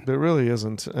this one. There really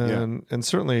isn't, and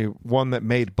certainly one that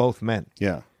made both men.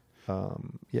 Yeah.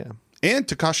 Yeah. And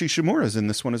Takashi Shimura is in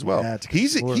this one as well. Yeah,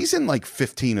 he's in like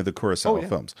 15 of the Kurosawa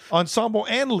films. Ensemble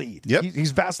and lead. Yep.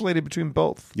 He's vacillated between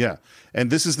both. Yeah.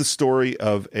 And this is the story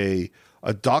of a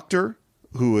doctor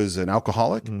who is an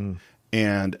alcoholic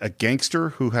and a gangster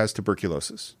who has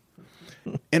tuberculosis.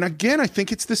 And again, I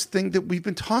think it's this thing that we've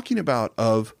been talking about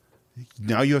of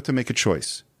now you have to make a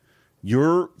choice.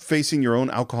 You're facing your own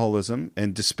alcoholism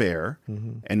and despair,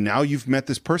 and now you've met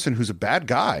this person who's a bad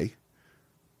guy,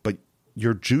 but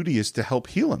your duty is to help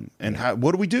heal him. And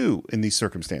what do we do in these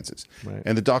circumstances? Right.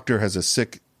 And the doctor has a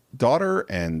sick daughter,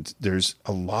 and there's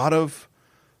a lot of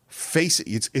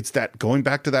it's that going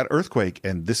back to that earthquake,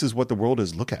 and this is what the world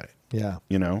is. Look at it. Yeah.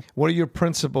 You know? What are your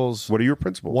principles? What are your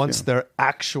principles? Once they're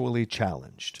actually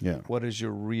challenged? Yeah. What is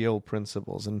your real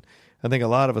principles? And I think a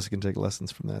lot of us can take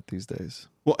lessons from that these days.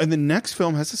 Well, and the next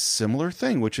film has a similar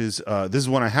thing, which is this is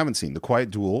one I haven't seen, The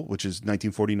Quiet Duel, which is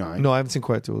 1949. No, I haven't seen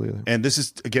Quiet Duel either. And this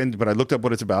is, again, but I looked up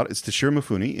what it's about. It's Toshiro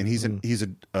Mifune, and he's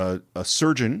a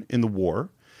surgeon in the war.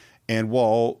 And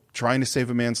while trying to save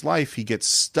a man's life, he gets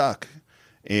stuck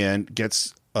and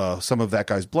gets some of that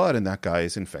guy's blood, and that guy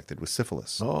is infected with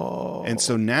syphilis. Oh. And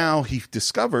so now he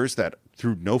discovers that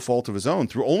through no fault of his own,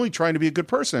 through only trying to be a good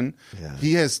person,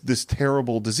 he has this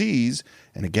terrible disease.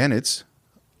 And again, it's,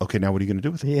 okay, now what are you going to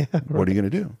do with it? Yeah, right. What are you going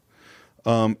to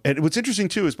do? And what's interesting,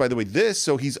 too, is, by the way,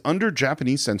 so he's under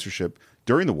Japanese censorship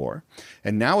during the war,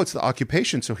 and now it's the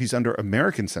occupation, so he's under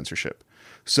American censorship.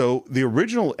 So the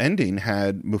original ending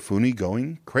had Mifune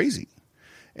going crazy.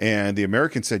 And the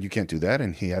Americans said, you can't do that,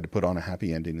 and he had to put on a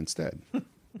happy ending instead.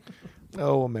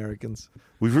 Oh, Americans.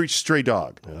 We've reached Stray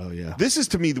Dog. Oh, yeah. This is,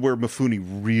 to me, where Mifune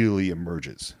really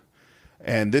emerges.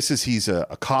 And this is, he's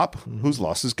a cop who's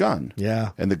lost his gun.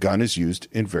 Yeah. And the gun is used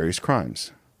in various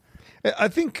crimes. I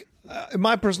think, in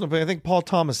my personal opinion, I think Paul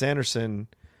Thomas Anderson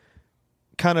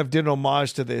kind of did an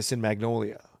homage to this in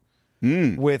Magnolia.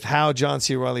 With how John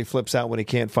C. Reilly flips out when he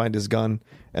can't find his gun,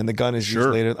 and the gun is used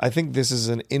later. I think this is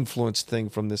an influenced thing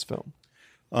from this film.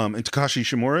 And Takashi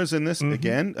Shimura is in this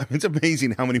again. I mean, it's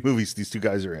amazing how many movies these two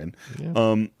guys are in.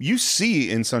 Yeah. You see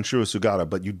in Sanshiro Sugata,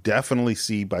 but you definitely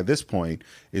see by this point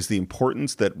is the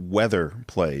importance that weather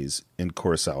plays in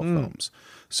Kurosawa films.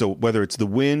 So whether it's the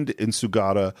wind in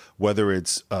Sugata, whether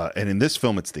it's and in this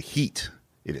film it's the heat.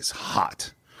 It is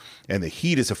hot, and the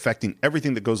heat is affecting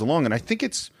everything that goes along. And I think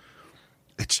it's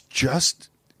just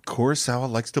Kurosawa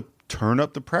likes to turn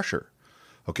up the pressure.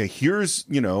 Okay, here's,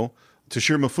 Toshiro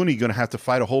Mifune going to have to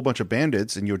fight a whole bunch of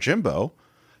bandits in Yojimbo.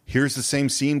 Here's the same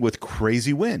scene with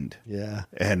crazy wind. Yeah.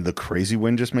 And the crazy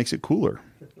wind just makes it cooler.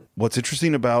 What's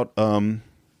interesting about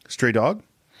Stray Dog,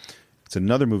 it's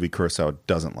another movie Kurosawa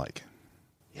doesn't like.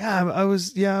 Yeah,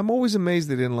 I'm always amazed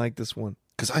they didn't like this one.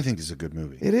 Because I think it's a good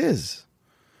movie. It is.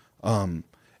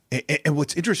 And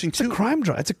what's interesting, too... It's a crime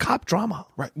drama. It's a cop drama.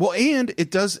 Right. Well, and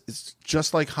it's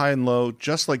just like High and Low,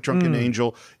 just like Drunken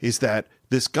Angel, is that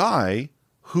this guy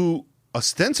who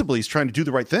ostensibly is trying to do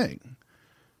the right thing,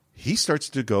 he starts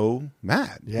to go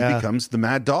mad. Yeah. He becomes the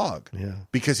mad dog. Yeah.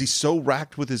 Because he's so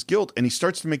racked with his guilt, and he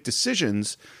starts to make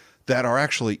decisions that are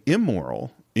actually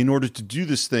immoral in order to do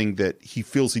this thing that he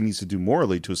feels he needs to do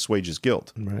morally to assuage his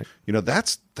guilt. Right.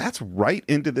 That's right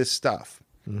into this stuff.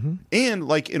 And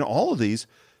like in all of these...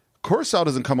 Kurosawa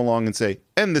doesn't come along and say,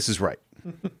 and this is right.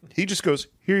 He just goes,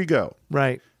 here you go.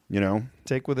 Right.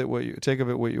 Take of it what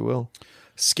you will.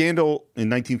 Scandal in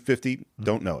 1950.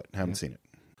 Don't know it. Haven't seen it.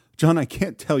 John, I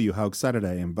can't tell you how excited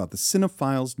I am about the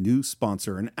Cinephiles' new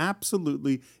sponsor, an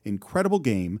absolutely incredible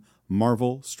game,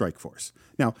 Marvel Strike Force.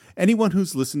 Now, anyone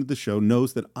who's listened to the show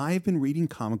knows that I've been reading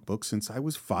comic books since I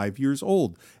was 5 years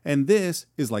old, and this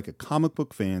is like a comic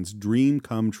book fan's dream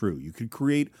come true. You could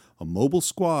create a mobile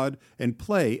squad and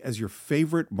play as your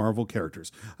favorite Marvel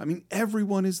characters. I mean,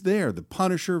 everyone is there. The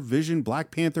Punisher, Vision,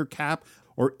 Black Panther, Cap,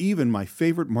 or even my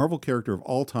favorite Marvel character of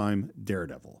all time,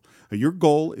 Daredevil. Your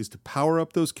goal is to power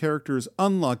up those characters,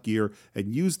 unlock gear,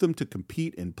 and use them to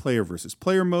compete in player versus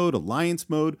player mode, alliance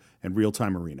mode, and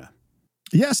real-time arena.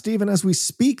 Yes, Stephen, as we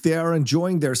speak, they are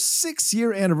enjoying their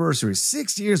 6-year anniversary.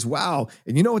 6 years, wow.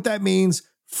 And you know what that means?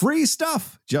 Free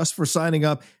stuff just for signing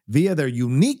up via their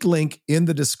unique link in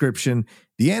the description.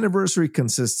 The anniversary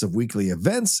consists of weekly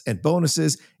events and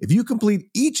bonuses. If you complete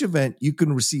each event, you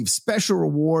can receive special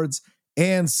rewards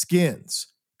and skins.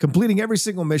 Completing every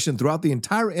single mission throughout the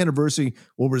entire anniversary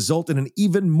will result in an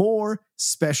even more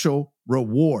special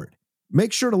reward.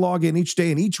 Make sure to log in each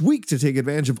day and each week to take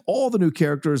advantage of all the new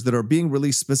characters that are being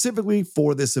released specifically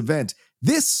for this event.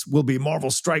 This will be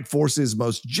Marvel Strike Force's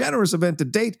most generous event to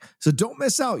date, so don't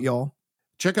miss out, y'all.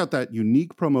 Check out that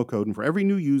unique promo code, and for every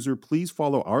new user, please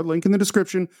follow our link in the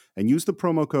description and use the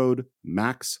promo code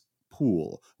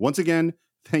MAXPOOL. Once again,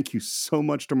 thank you so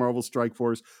much to Marvel Strike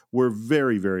Force. We're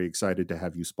very, very excited to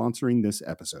have you sponsoring this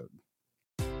episode.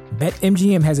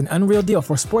 BetMGM has an unreal deal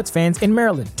for sports fans in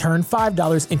Maryland. Turn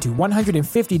 $5 into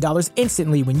 $150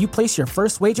 instantly when you place your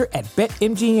first wager at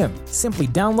BetMGM. Simply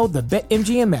download the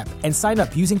BetMGM app and sign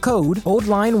up using code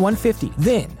OldLine150.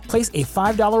 Then, place a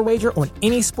 $5 wager on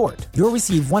any sport. You'll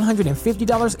receive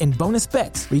 $150 in bonus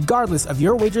bets, regardless of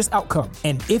your wager's outcome.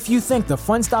 And if you think the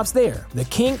fun stops there, the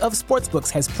king of sportsbooks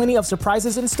has plenty of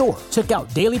surprises in store. Check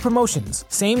out daily promotions,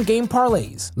 same-game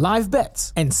parlays, live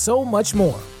bets, and so much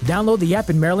more. Download the app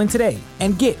in Maryland today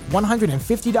and get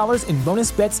 $150 in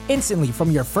bonus bets instantly from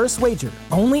your first wager.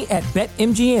 Only at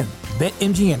BetMGM.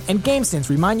 BetMGM and GameSense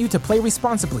remind you to play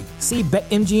responsibly. See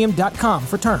BetMGM.com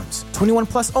for terms. 21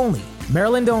 plus only.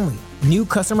 Maryland only. New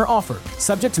customer offer.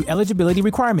 Subject to eligibility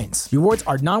requirements. Rewards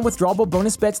are non-withdrawable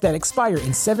bonus bets that expire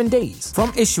in 7 days.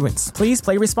 From issuance, please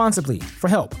play responsibly. For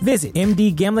help, visit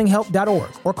mdgamblinghelp.org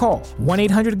or call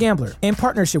 1-800-GAMBLER in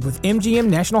partnership with MGM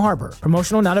National Harbor.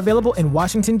 Promotional not available in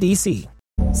Washington, D.C.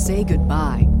 Say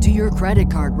goodbye to your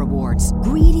credit card rewards.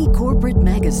 Greedy corporate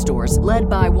mega stores, led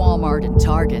by Walmart and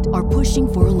Target, are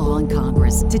pushing for a law in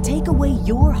Congress to take away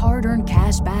your hard-earned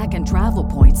cash back and travel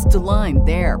points to line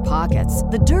their pockets.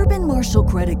 The Durbin-Marshall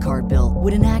credit card bill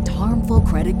would enact harmful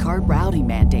credit card routing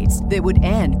mandates that would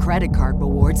end credit card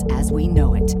rewards as we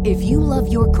know it. If you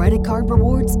love your credit card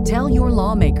rewards, tell your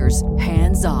lawmakers,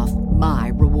 hands off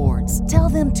my rewards. Tell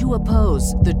them to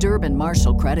oppose the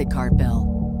Durbin-Marshall credit card bill.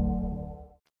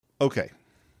 Okay.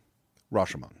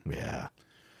 Rashomon. Yeah.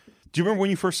 Do you remember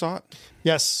when you first saw it?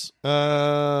 Yes.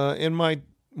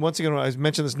 Once again, I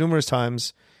mentioned this numerous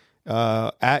times,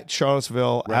 at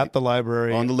Charlottesville, Right. at the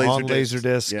library, On the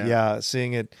Laserdisc. Yeah,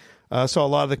 seeing it. Saw a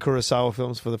lot of the Kurosawa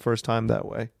films for the first time that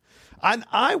way.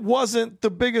 I wasn't the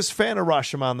biggest fan of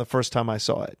Rashomon the first time I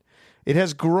saw it. It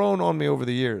has grown on me over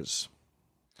the years.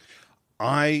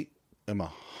 I am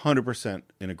 100%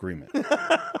 in agreement.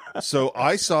 So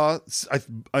I'm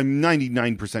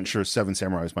 99% sure Seven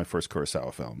Samurai was my first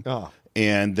Kurosawa film. Oh.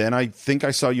 And then I think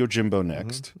I saw Yojimbo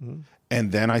next.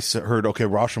 And then I heard, okay,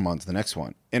 Rashomon's the next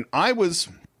one. And I was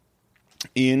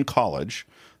in college,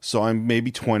 so I'm maybe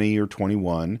 20 or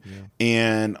 21. Yeah.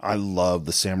 And I love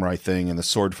the samurai thing and the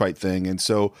sword fight thing. And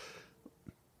so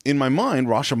in my mind,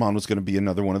 Rashomon was going to be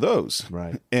another one of those.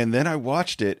 Right. And then I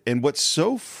watched it. And what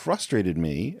so frustrated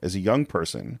me as a young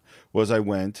person was I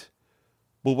went,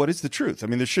 well, what is the truth? I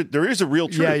mean, there is a real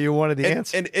truth. Yeah, you wanted the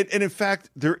answer. And in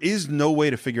fact, there is no way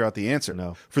to figure out the answer.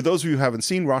 No. For those of you who haven't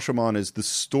seen, Rashomon is the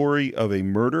story of a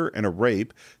murder and a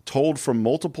rape told from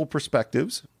multiple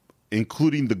perspectives,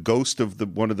 including the ghost of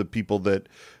one of the people that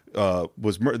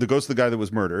was the ghost of the guy that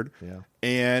was murdered. Yeah.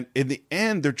 And in the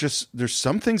end, there's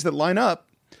some things that line up,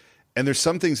 and there's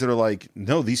some things that are like,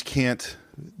 no, these can't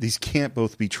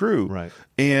both be true. Right.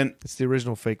 And It's the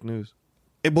original fake news.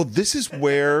 well, this is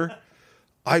where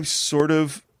I've sort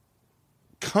of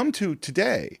come to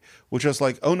today, which I was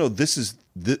like, oh no, this is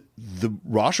the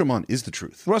Rashomon is the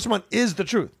truth. Rashomon is the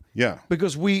truth. Yeah.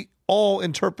 Because we all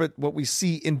interpret what we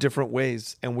see in different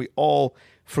ways, and we all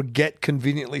forget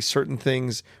conveniently certain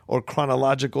things or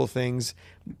chronological things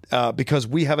because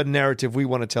we have a narrative we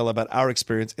want to tell about our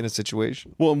experience in a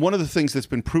situation. Well, and one of the things that's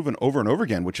been proven over and over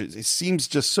again, which it seems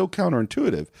just so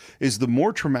counterintuitive, is the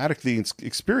more traumatic the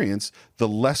experience, the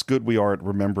less good we are at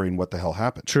remembering what the hell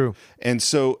happened. True. And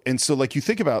so like you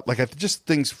think about, like just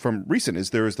things from recent is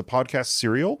there is the podcast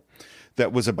Serial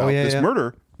that was about this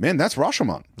murder. Man, that's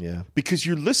Rashomon. Yeah. Because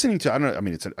you're listening to, I don't know, I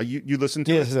mean, you listen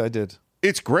to it? Yes, I did.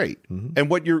 It's great.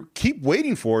 And what you keep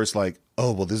waiting for is like,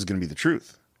 oh, well, this is going to be the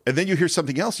truth. And then you hear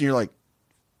something else and you're like,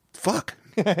 fuck.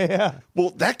 Yeah. Well,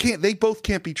 they both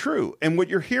can't be true. And what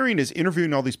you're hearing is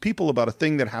interviewing all these people about a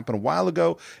thing that happened a while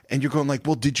ago. And you're going like,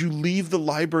 well, did you leave the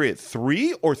library at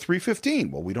 3 or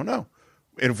 3:15? Well, we don't know.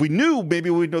 And if we knew,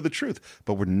 maybe we'd know the truth,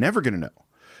 but we're never going to know.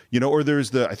 You know, or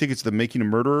there's I think it's the Making a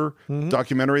Murderer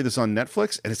documentary that's on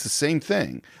Netflix, and it's the same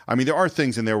thing. I mean, there are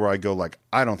things in there where I go like,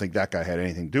 I don't think that guy had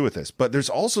anything to do with this. But there's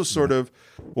also sort of,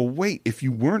 well, wait, if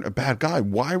you weren't a bad guy,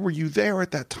 why were you there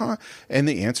at that time? And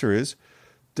the answer is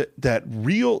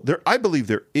I believe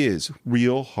there is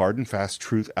real hard and fast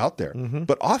truth out there.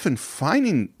 But often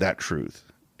finding that truth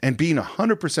and being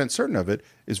 100% certain of it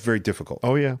is very difficult.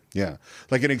 Oh, yeah. Yeah.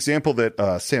 Like an example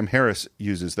that Sam Harris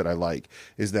uses that I like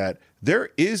is that there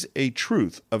is a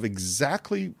truth of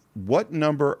exactly what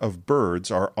number of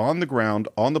birds are on the ground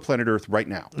on the planet Earth right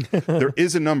now. There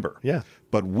is a number. Yeah.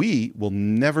 But we will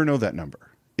never know that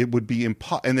number. It would be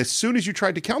impossible. And as soon as you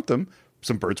tried to count them,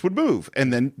 some birds would move,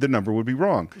 and then the number would be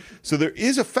wrong. So there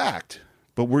is a fact,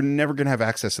 but we're never going to have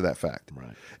access to that fact.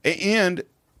 Right. And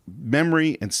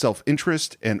memory and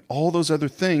self-interest and all those other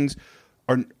things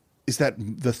is that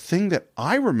the thing that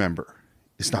I remember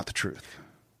is not the truth.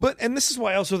 And this is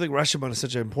why I also think Rashomon is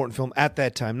such an important film at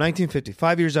that time, 1950,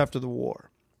 5 years after the war.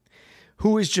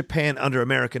 Who is Japan under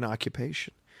American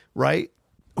occupation, right?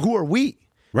 Who are we?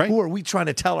 Right. Who are we trying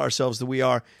to tell ourselves that we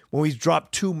are when we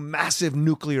dropped 2 massive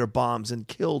nuclear bombs and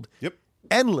killed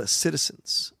countless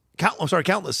citizens?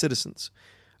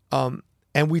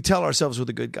 And we tell ourselves we're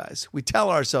the good guys. We tell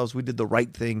ourselves we did the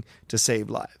right thing to save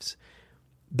lives.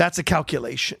 That's a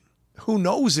calculation. Who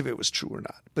knows if it was true or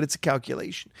not, but it's a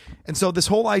calculation. And so this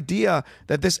whole idea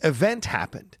that this event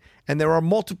happened and there are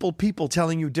multiple people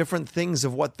telling you different things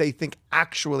of what they think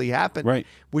actually happened, right,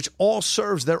 which all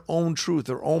serves their own truth,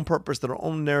 their own purpose, their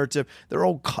own narrative, their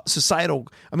own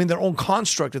their own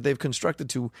construct that they've constructed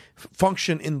to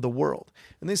function in the world.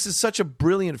 And this is such a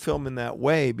brilliant film in that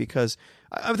way, because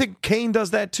I think Kane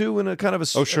does that too in a kind of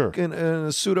in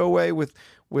a pseudo way with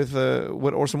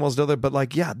what Orson Welles did. But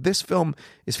this film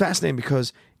is fascinating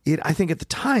because I think at the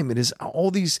time it is all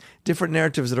these different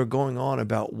narratives that are going on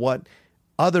about what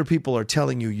other people are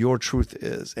telling you your truth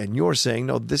is, and you're saying,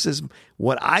 no, this is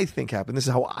what I think happened. This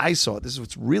is how I saw it. This is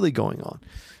what's really going on.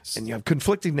 And you have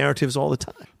conflicting narratives all the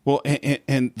time. Well,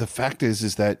 and the fact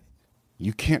is that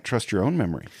you can't trust your own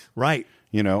memory. Right.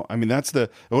 You know, I mean, that's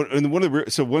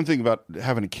one thing about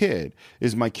having a kid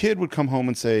is my kid would come home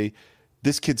and say,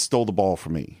 this kid stole the ball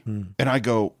from me. And I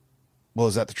go, well,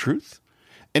 is that the truth?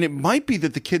 And it might be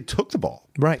that the kid took the ball.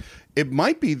 Right. It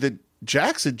might be that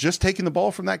Jax had just taken the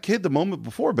ball from that kid the moment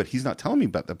before, but he's not telling me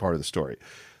about that part of the story.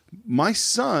 My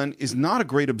son is not a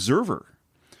great observer.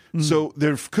 So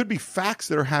there could be facts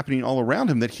that are happening all around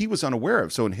him that he was unaware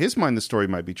of. So in his mind, the story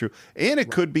might be true. And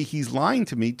it could be he's lying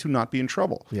to me to not be in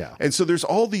trouble. Yeah. And so there's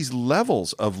all these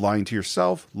levels of lying to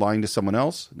yourself, lying to someone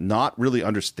else, not really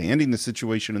understanding the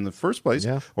situation in the first place,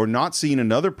 or not seeing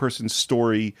another person's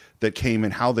story that came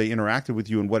and how they interacted with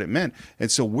you and what it meant.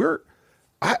 And so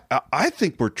I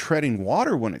think we're treading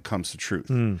water when it comes to truth.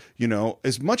 You know,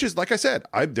 as much as, like I said,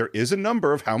 there is a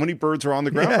number of how many birds are on the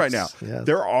ground right now. Yes.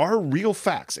 There are real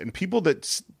facts, and people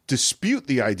that dispute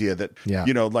the idea that,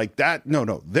 you know, like that.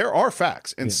 No, there are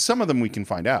facts, and some of them we can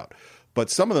find out.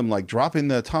 But some of them, like dropping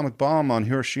the atomic bomb on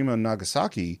Hiroshima and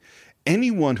Nagasaki,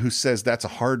 anyone who says that's a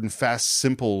hard and fast,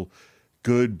 simple,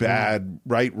 good, bad,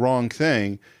 right, wrong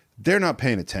thing, they're not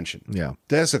paying attention. Yeah.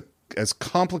 That's as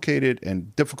complicated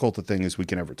and difficult a thing as we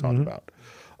can ever talk about.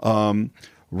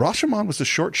 Rashomon was a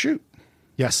short shoot.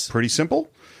 Yes. Pretty simple.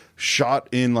 Shot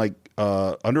in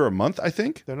under a month, I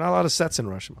think. There are not a lot of sets in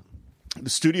Rashomon. The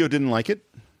studio didn't like it.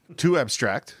 Too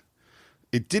abstract.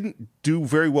 It didn't do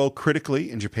very well critically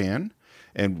in Japan.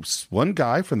 And one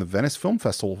guy from the Venice Film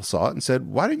Festival saw it and said,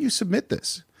 why don't you submit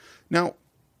this? Now,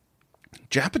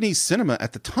 Japanese cinema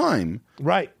at the time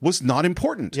was not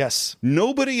important. Yes.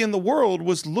 Nobody in the world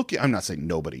was looking, I'm not saying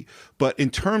nobody, but in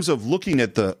terms of looking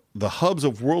at the hubs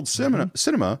of world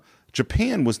cinema,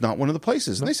 Japan was not one of the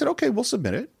places. And they said, okay, we'll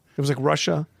submit it. It was like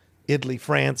Russia, Italy,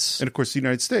 France. And of course, the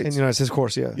United States. And the United States, of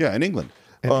course, yeah. Yeah, and England.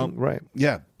 Right.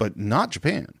 Yeah, but not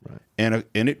Japan. Right.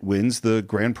 And it wins the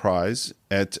grand prize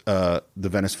at the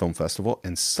Venice Film Festival.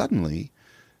 And suddenly,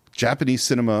 Japanese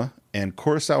cinema and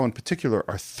Kurosawa in particular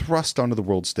are thrust onto the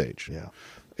world stage. Yeah.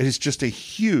 It is just a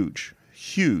huge,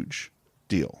 huge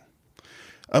deal.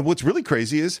 What's really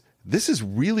crazy is this is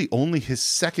really only his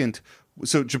second.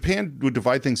 So Japan would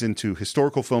divide things into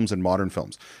historical films and modern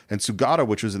films. And Sugata,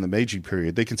 which was in the Meiji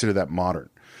period, they consider that modern.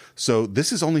 So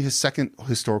this is only his second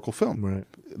historical film. Right.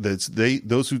 That's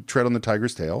Those Who Tread on the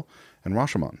Tiger's Tail and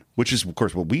Rashomon, which is, of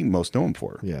course, what we most know him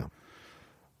for. Yeah.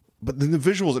 But then the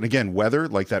visuals, and again, weather,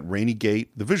 like that rainy gate,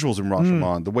 the visuals in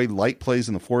Rashomon, the way light plays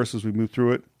in the forest as we move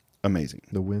through it, amazing.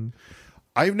 The wind.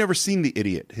 I've never seen The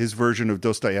Idiot, his version of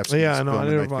Dostoevsky's film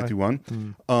in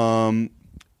 1951.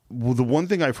 Well, the one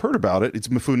thing I've heard about it, it's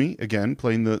Mifune, again,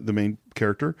 playing the main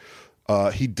character.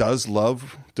 He does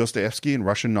love Dostoevsky and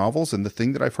Russian novels, and the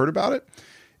thing that I've heard about it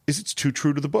is it's too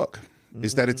true to the book.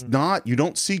 Is that it's not, you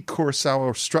don't see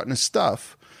Kurosawa strutting his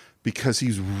stuff because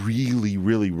he's really,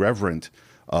 really reverent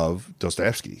of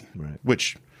Dostoevsky,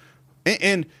 which,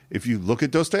 and if you look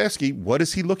at Dostoevsky, what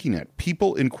is he looking at?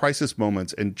 People in crisis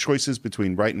moments and choices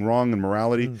between right and wrong and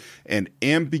morality and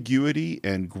ambiguity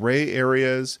and gray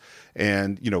areas.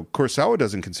 And, you know, Kurosawa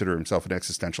doesn't consider himself an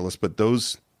existentialist, but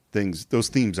those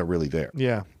themes are really there.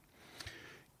 Yeah.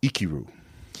 Ikiru.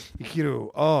 Akira,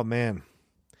 oh man.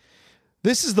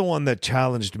 This is the one that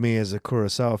challenged me as a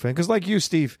Kurosawa fan. Because like you,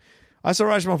 Steve, I saw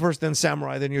Rashomon first, then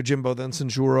Samurai, then Yojimbo, then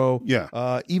Sanjuro. Yeah.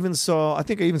 I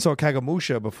think I even saw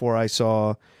Kagemusha before I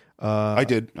saw I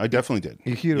did. I definitely did.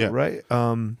 Akira, Yeah. right?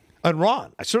 And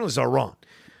Ron. I certainly saw Ron.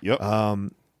 Yep.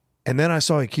 And then I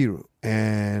saw Akira.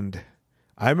 And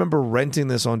I remember renting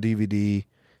this on DVD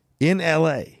in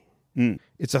LA.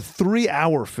 It's a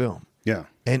 3-hour film. Yeah.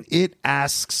 And it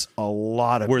asks a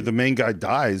lot of Where the main guy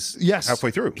dies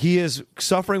halfway through. He is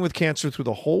suffering with cancer through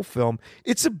the whole film.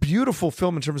 It's a beautiful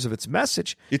film in terms of its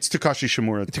message. It's Takashi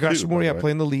Shimura. Takashi Shimura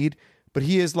playing the lead, but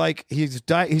he is like he's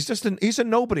a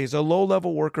nobody. He's a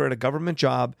low-level worker at a government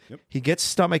job. Yep. He gets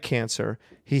stomach cancer.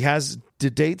 He has the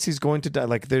dates he's going to die.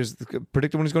 Like there's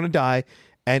predicted when he's going to die,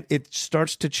 and it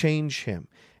starts to change him.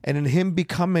 And in him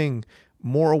becoming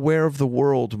more aware of the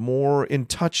world, more in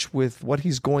touch with what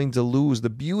he's going to lose, the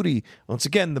beauty, once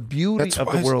again, the beauty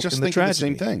of the world and the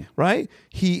tragedy. The same thing. Right?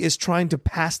 He is trying to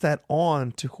pass that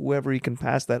on to whoever he can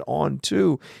pass that on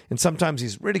to. And sometimes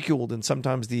he's ridiculed and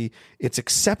sometimes it's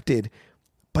accepted,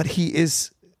 but he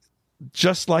is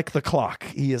just like the clock.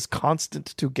 He is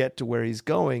constant to get to where he's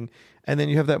going. And then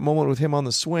you have that moment with him on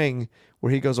the swing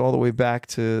where he goes all the way back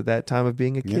to that time of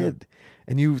being a kid.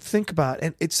 And you think about,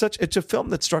 and it's a film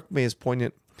that struck me as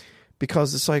poignant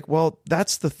because it's like, well,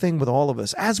 that's the thing with all of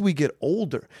us. As we get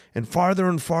older and farther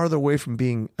away from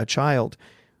being a child,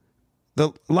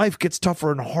 the life gets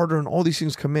tougher and harder and all these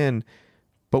things come in,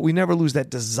 but we never lose that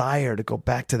desire to go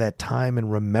back to that time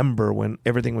and remember when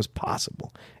everything was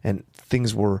possible and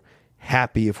things were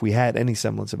happy if we had any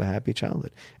semblance of a happy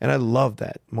childhood. And I love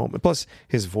that moment. Plus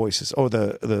his voice is,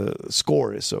 the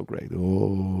score is so great.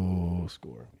 Oh,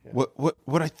 score. Yeah.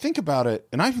 What I think about it,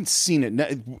 and I haven't seen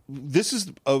it.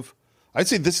 I'd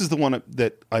say this is the one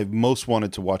that I most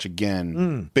wanted to watch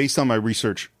again based on my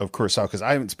research of Kurosawa, because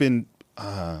I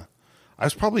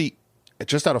was probably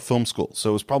just out of film school.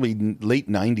 So it was probably late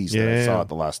 90s that I saw it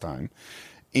the last time.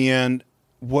 And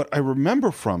what I remember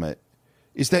from it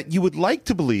is that you would like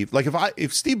to believe, like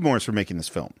if Steve Morris were making this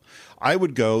film, I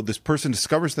would go, this person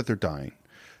discovers that they're dying.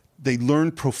 They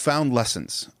learn profound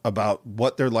lessons about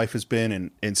what their life has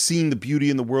been and seeing the beauty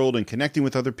in the world and connecting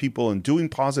with other people and doing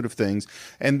positive things.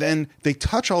 And then they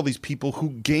touch all these people who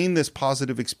gain this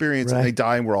positive experience and they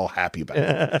die and we're all happy about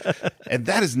it. And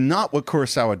that is not what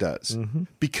Kurosawa does.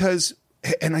 Because,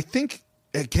 and I think,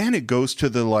 again, it goes to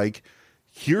the like,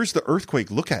 here's the earthquake,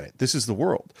 look at it. This is the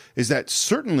world. Is that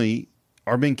certainly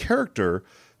our main character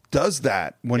does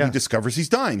that when he discovers he's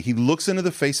dying. He looks into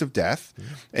the face of death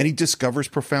and he discovers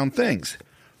profound things.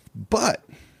 But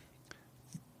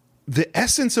the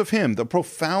essence of him, the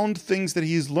profound things that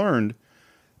he's learned,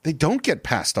 they don't get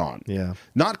passed on. Yeah.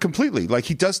 Not completely. Like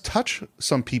he does touch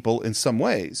some people in some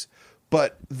ways,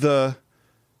 but the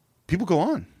people go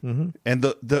on. And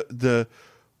the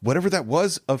whatever that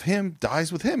was of him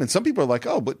dies with him. And some people are like,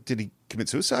 oh, but did he commit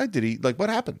suicide? Did he, like, what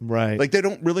happened? Right. Like, they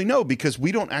don't really know because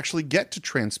we don't actually get to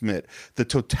transmit the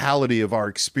totality of our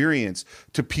experience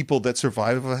to people that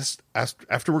survive us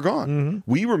after we're gone.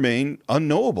 We remain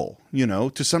unknowable,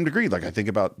 to some degree. Like, I think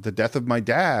about the death of my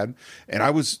dad, and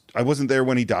I wasn't there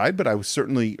when he died, but I was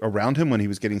certainly around him when he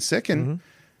was getting sick, and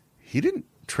he didn't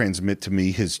transmit to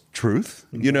me his truth,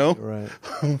 Right.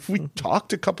 We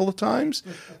talked a couple of times,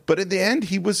 but in the end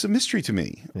he was a mystery to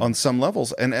me on some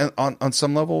levels, and on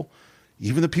some level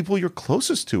even the people you're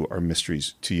closest to are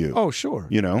mysteries to you. Oh, sure.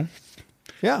 Yeah.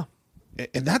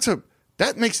 And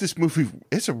that makes this movie,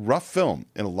 it's a rough film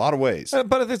in a lot of ways.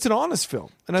 But it's an honest film.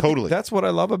 And I think that's what I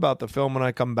love about the film when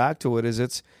I come back to it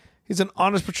is he's an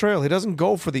honest portrayal. He doesn't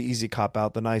go for the easy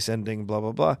cop-out, the nice ending, blah,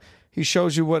 blah, blah. He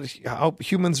shows you how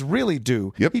humans really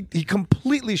do. Yep. He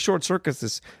completely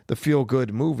short-circuits the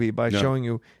feel-good movie by showing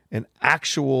you an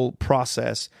actual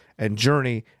process and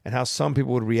journey and how some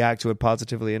people would react to it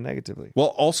positively and negatively. While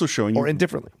also showing you... Or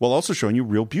indifferently. While also showing you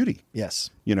real beauty. Yes.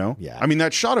 Yeah. I mean,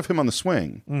 that shot of him on the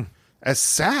swing, as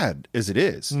sad as it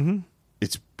is,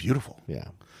 it's beautiful. Yeah.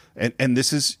 And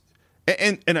this is...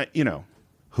 And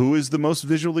who is the most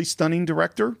visually stunning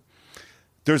director?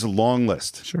 There's a long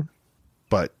list. Sure.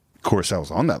 But Kurosawa's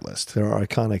on that list. There are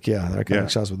iconic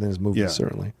shots within his movies,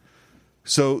 certainly.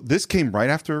 So this came right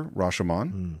after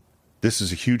Rashomon. This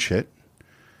is a huge hit.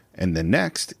 And then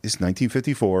next is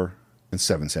 1954 and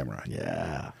Seven Samurai.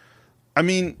 Yeah. I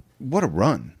mean, what a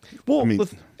run. Well, and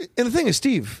the thing is,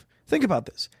 Steve, think about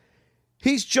this.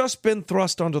 He's just been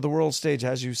thrust onto the world stage,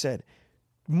 as you said.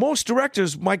 Most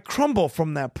directors might crumble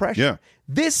from that pressure. Yeah.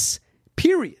 This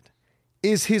period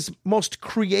is his most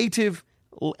creative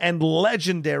and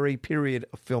legendary period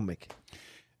of filmmaking.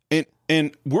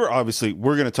 And we're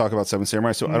going to talk about Seven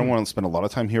Samurai, so I don't want to spend a lot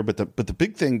of time here. But the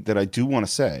big thing that I do want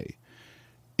to say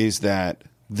is that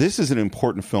this is an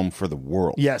important film for the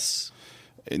world. Yes.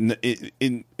 In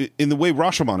the way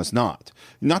Rashomon is not.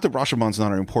 Not that Rashomon's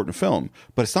not an important film,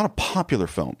 but it's not a popular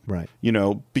film. Right.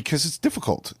 Because it's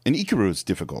difficult. And Ikiru is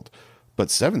difficult. But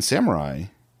Seven Samurai,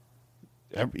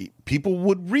 people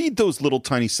would read those little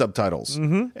tiny subtitles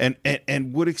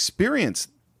and would experience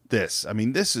this. I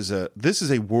mean, this is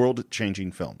a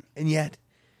world-changing film. And yet,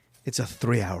 it's a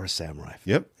 3-hour samurai film.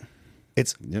 Yep.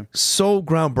 It's so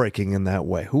groundbreaking in that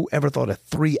way. Who ever thought a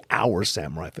 3-hour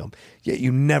samurai film? Yet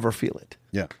you never feel it.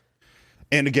 Yeah.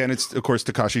 And again, it's, of course,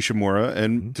 Takashi Shimura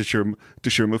and Toshiro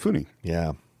Mifune.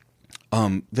 Yeah.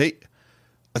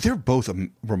 They're both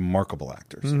remarkable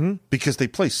actors because they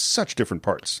play such different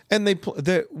parts. And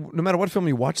no matter what film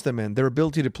you watch them in, their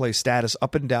ability to play status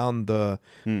up and down the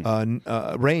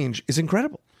range is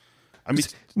incredible. I mean,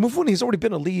 Mifune has already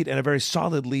been a lead and a very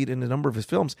solid lead in a number of his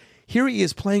films. Here he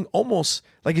is playing almost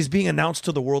like he's being announced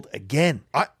to the world again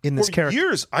in this character. For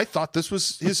years, I thought this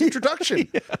was his introduction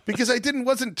because I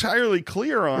wasn't entirely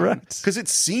clear on because it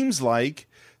seems like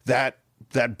that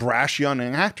brash young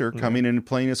actor coming in and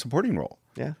playing a supporting role.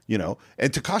 Yeah.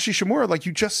 And Takashi Shimura, like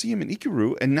you just see him in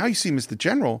Ikiru, and now you see him as the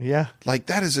general. Yeah. Like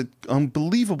that is an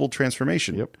unbelievable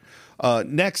transformation. Yep.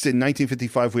 Next, in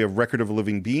 1955, we have Record of a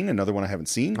Living Being, another one I haven't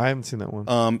seen. I haven't seen that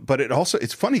one. But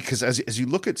it's funny because as you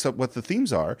look at what the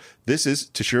themes are, this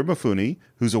is Toshiro Mifune,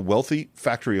 who's a wealthy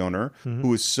factory owner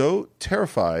who is so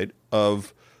terrified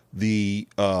of the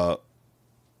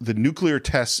nuclear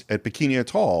tests at Bikini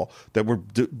Atoll that were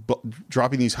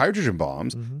dropping these hydrogen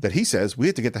bombs that he says, we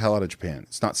have to get the hell out of Japan.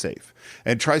 It's not safe.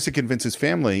 And tries to convince his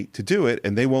family to do it,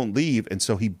 and they won't leave. And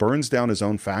so he burns down his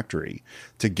own factory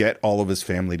to get all of his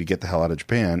family to get the hell out of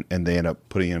Japan, and they end up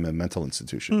putting him in a mental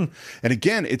institution. And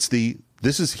again,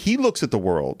 he looks at the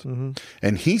world,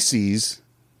 and he sees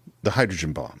the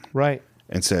hydrogen bomb. Right.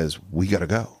 And says, we got to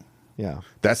go. Yeah.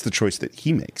 That's the choice that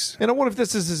he makes. And I wonder if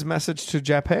this is his message to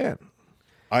Japan.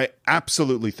 I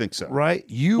absolutely think so. Right?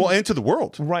 And to the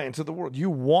world. Right, into the world. You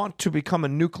want to become a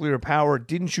nuclear power.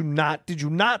 Did you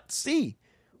not see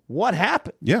what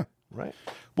happened? Yeah. Right.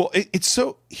 Well,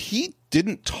 he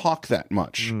didn't talk that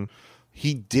much.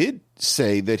 He did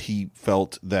say that he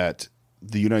felt that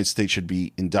the United States should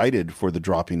be indicted for the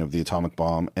dropping of the atomic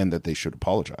bomb and that they should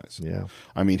apologize. Yeah.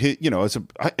 I mean,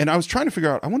 and I was trying to figure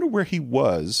out, I wonder where he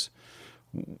was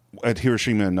at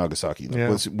Hiroshima and Nagasaki. Yeah.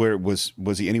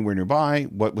 Was he anywhere nearby?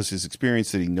 What was his experience?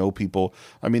 Did he know people?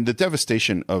 I mean, the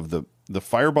devastation of the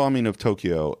firebombing of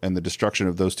Tokyo and the destruction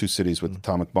of those two cities with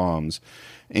atomic bombs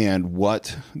and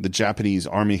what the Japanese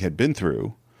army had been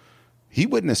through, he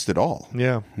witnessed it all.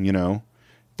 Yeah.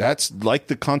 That's like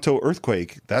the Kanto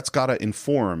earthquake. That's got to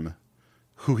inform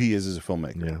who he is as a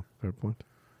filmmaker. Yeah, fair point.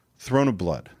 Throne of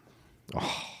Blood.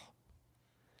 Oh.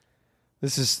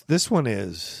 This one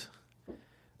is...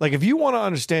 Like, if you want to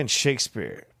understand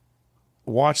Shakespeare,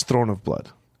 watch Throne of Blood.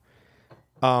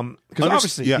 Because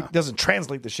obviously he doesn't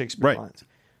translate the Shakespeare lines.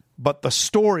 But the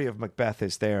story of Macbeth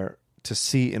is there to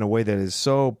see in a way that is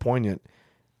so poignant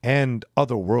and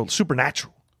otherworldly,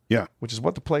 supernatural. Yeah. Which is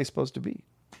what the play is supposed to be.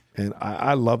 And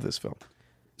I love this film.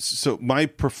 So my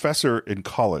professor in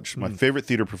college, my favorite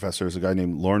theater professor is a guy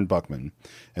named Lauren Buckman.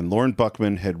 And Lauren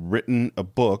Buckman had written a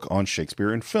book on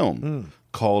Shakespeare in film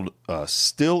called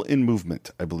Still in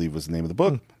Movement, I believe was the name of the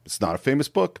book. It's not a famous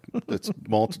book. It's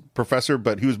professor,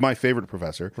 but he was my favorite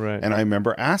professor. Right. And I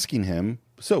remember asking him,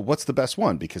 so what's the best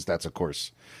one? Because that's, of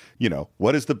course,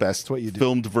 what is the best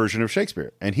filmed version of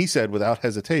Shakespeare? And he said, without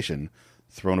hesitation,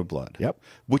 Throne of Blood. Yep.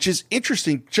 Which is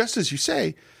interesting, just as you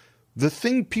say. The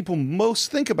thing people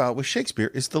most think about with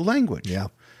Shakespeare is the language. Yeah.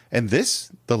 And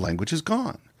the language is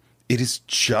gone. It is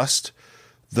just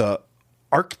the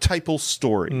archetypal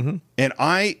story. And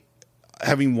I,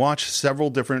 having watched several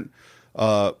different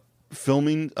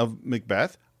filming of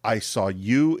Macbeth, I saw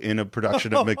you in a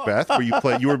production of Macbeth where you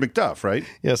were Macduff, right?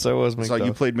 Yes, I was Macduff. I saw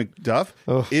you played Macduff.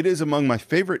 Oh. It is among my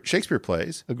favorite Shakespeare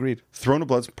plays. Agreed. Throne of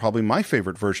Blood's probably my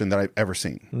favorite version that I've ever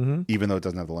seen, even though it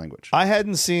doesn't have the language. I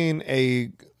hadn't seen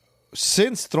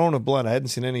since Throne of Blood, I hadn't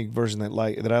seen any version that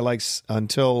I liked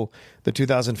until the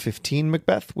 2015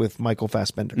 Macbeth with Michael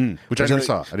Fassbender. Which I never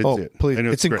saw. I didn't see it. Please,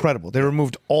 It's great. incredible. They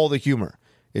removed all the humor.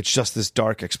 It's just this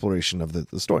dark exploration of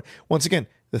the story. Once again,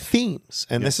 the themes,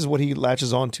 and this is what he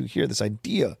latches on to here, this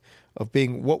idea of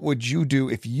being, what would you do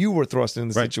if you were thrust in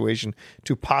the situation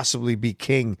to possibly be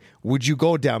king? Would you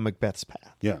go down Macbeth's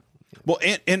path? Yeah. Well,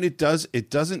 and it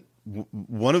doesn't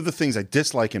one of the things I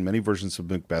dislike in many versions of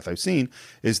Macbeth I've seen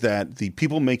is that the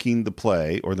people making the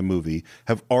play or the movie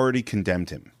have already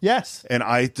condemned him. Yes. And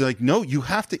I like, no,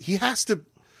 he has to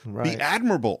Right. be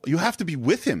admirable. You have to be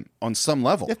with him on some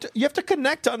level. You have to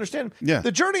connect to understand him. Yeah.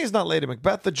 The journey is not Lady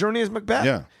Macbeth. The journey is Macbeth.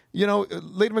 Yeah. You know,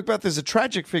 Lady Macbeth is a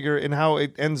tragic figure in how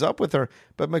it ends up with her,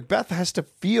 but Macbeth has to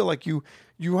feel like you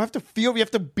have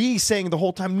to be saying the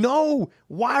whole time, no,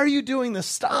 why are you doing this?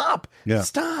 Stop. Yeah.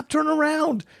 Stop. Turn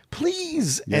around.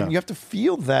 Please. Yeah. And you have to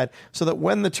feel that so that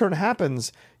when the turn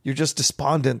happens, you're just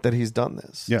despondent that he's done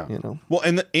this. Yeah. You know? Well,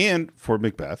 and for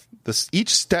Macbeth,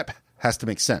 each step has to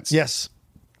make sense. Yes.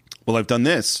 Well, I've done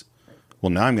this.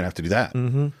 Well, now I'm going to have to do that.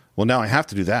 Mm-hmm. Well, now I have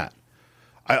to do that.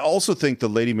 I also think the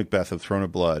Lady Macbeth of Throne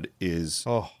of Blood is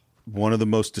one of the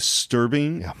most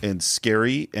disturbing and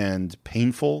scary and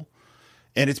painful.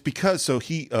 And it's because,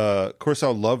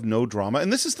 Kurosawa loved no drama.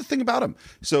 And this is the thing about him.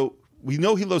 So we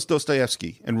know he loves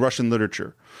Dostoevsky and Russian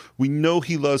literature. We know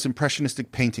he loves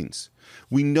impressionistic paintings.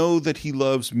 We know that he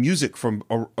loves music from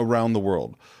around the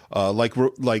world, like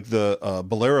the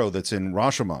bolero that's in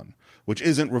Rashomon, which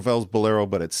isn't Ravel's bolero,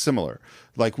 but it's similar.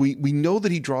 Like we know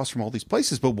that he draws from all these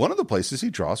places, but one of the places he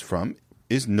draws from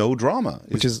is no drama,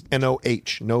 Which is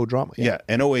NOH, no drama. Yeah,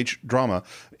 NOH drama,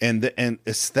 and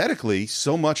aesthetically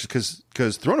so much because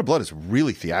Throne of Blood is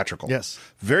really theatrical. Yes,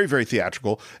 very very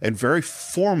theatrical and very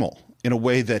formal in a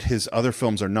way that his other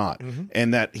films are not,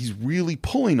 and that he's really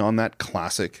pulling on that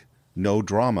classic no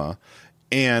drama.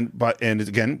 And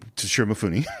again, Toshiro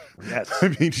Mifune. Yes.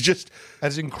 I mean, just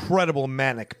as incredible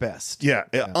manic best. Yeah,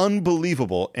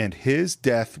 unbelievable. And his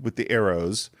death with the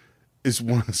arrows is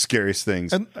one of the scariest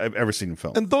things I've ever seen in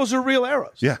film. And those are real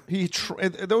arrows. Yeah.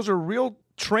 Those are real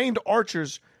trained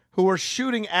archers who are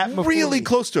shooting at Mifune. Really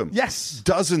close to him. Yes.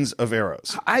 Dozens of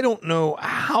arrows. I don't know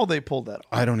how they pulled that off.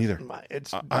 I don't either.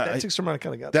 That's extremely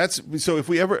kind of got that's so if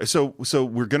we ever so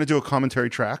we're going to do a commentary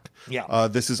track. Yeah.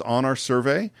 This is on our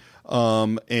survey.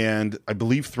 And I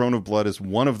believe Throne of Blood is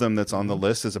one of them that's on the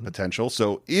list as a potential.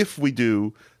 So if we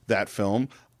do that film,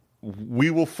 we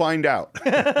will find out.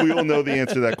 We will know the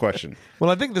answer to that question. Well,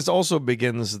 I think this also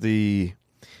begins the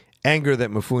anger that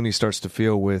Mifune starts to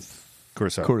feel with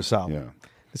Kurosawa. Yeah.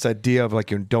 This idea of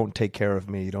like, you don't take care of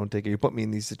me, you put me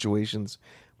in these situations,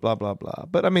 blah, blah, blah.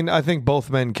 But I mean, I think both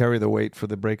men carry the weight for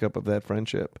the breakup of that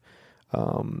friendship.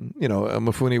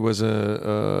 Mifune was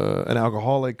an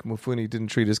alcoholic. Mifune didn't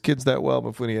treat his kids that well.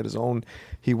 Mifune had his own.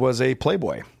 He was a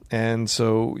playboy. And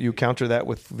so you counter that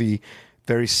with the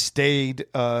very staid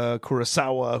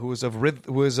Kurosawa, who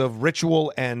was of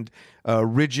ritual and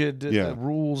rigid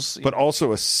rules. But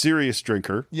also a serious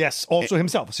drinker. Yes, also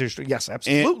himself a serious drinker. Yes,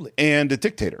 absolutely. And a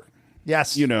dictator.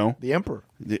 Yes. The emperor.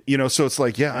 So it's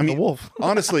like, I mean, the wolf.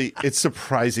 Honestly, it's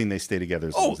surprising they stay together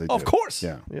as long as they do. Of course.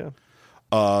 Yeah.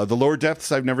 The Lower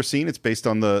Depths I've never seen. It's based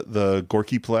on the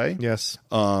Gorky play. Yes.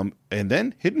 And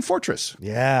then Hidden Fortress.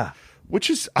 Yeah. Which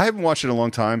is, I haven't watched it in a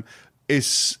long time.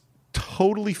 Is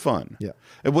totally fun. Yeah.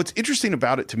 And what's interesting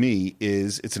about it to me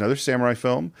is it's another samurai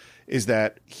film, is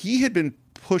that he had been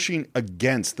pushing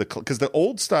against because the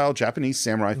old style Japanese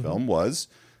samurai film was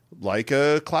like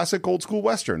a classic old school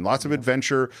Western. Lots of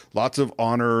adventure, lots of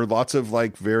honor, lots of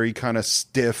like very kind of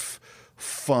stiff,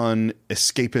 fun,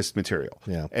 escapist material.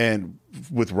 Yeah. And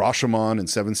with Rashomon and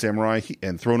Seven Samurai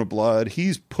and Throne of Blood,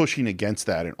 he's pushing against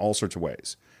that in all sorts of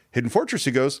ways. Hidden Fortress,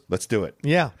 he goes, let's do it.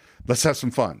 Yeah. Let's have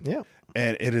some fun. Yeah.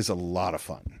 And it is a lot of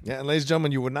fun. Yeah, and ladies and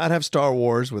gentlemen, you would not have Star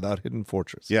Wars without Hidden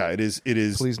Fortress. Yeah, it is.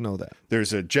 Please know that.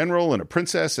 There's a general and a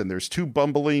princess, and there's two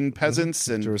bumbling peasants,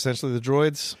 and they're essentially the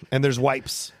droids. And there's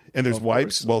wipes. And there's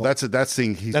wipes. Well, that's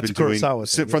thing he's been doing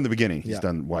from the beginning. He's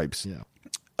done wipes. Yeah.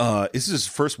 This is his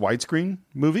first widescreen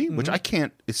movie, which I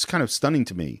can't. It's kind of stunning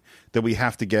to me that we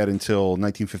have to get until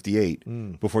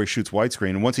 1958 before he shoots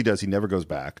widescreen. And once he does, he never goes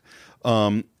back.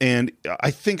 And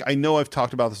I know I've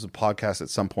talked about this in a podcast at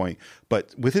some point,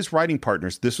 but with his writing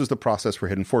partners, this was the process for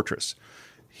Hidden Fortress.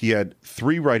 He had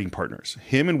 3 writing partners,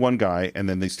 him and one guy, and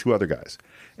then these 2 other guys.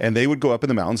 And they would go up in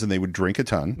the mountains and they would drink a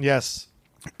ton. Yes.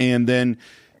 And then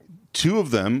 2 of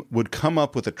them would come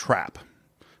up with a trap.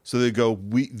 So they go,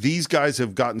 these guys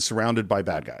have gotten surrounded by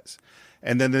bad guys.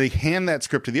 And then they hand that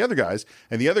script to the other guys,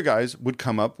 and the other guys would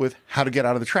come up with how to get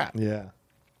out of the trap. Yeah.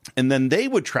 And then they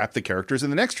would trap the characters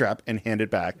in the next trap and hand it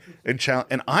back.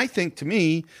 And I think, to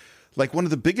me, like one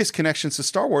of the biggest connections to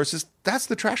Star Wars is that's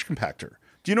the trash compactor.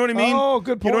 Do you know what I mean? Oh,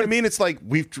 good point. You know what I mean? It's like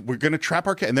we're going to trap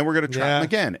our and then we're going to trap them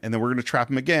again, and then we're going to trap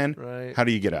them again. Right. How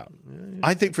do you get out?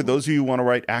 I think for those of you who want to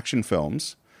write action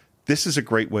films, this is a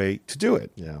great way to do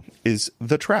it. Yeah. Is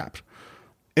the trap.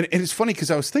 And it's funny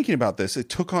because I was thinking about this. It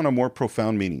took on a more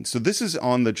profound meaning. So this is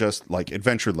on the just like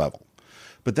adventure level.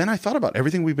 But then I thought about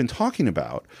everything we've been talking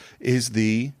about is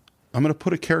I'm going to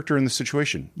put a character in the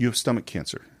situation. You have stomach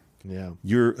cancer. Yeah.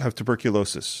 You have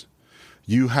tuberculosis.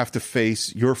 You have to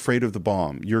face, you're afraid of the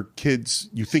bomb. You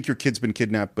think your kid's been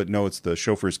kidnapped, but no, it's the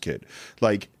chauffeur's kid.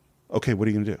 Like, okay, what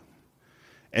are you going to do?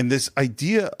 And this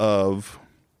idea of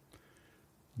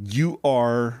you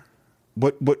are,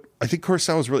 what I think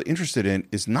Kurosawa is really interested in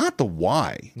is not the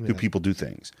why do people do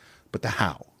things, but the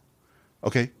how.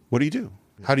 Okay, what do you do?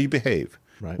 How do you behave?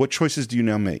 Right. What choices do you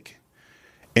now make?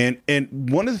 And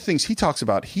one of the things he talks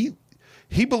about, he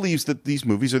believes that these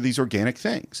movies are these organic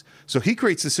things. So he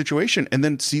creates the situation and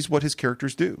then sees what his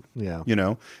characters do. Yeah. You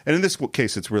know? And in this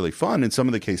case, it's really fun. In some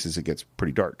of the cases, it gets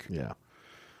pretty dark. Yeah.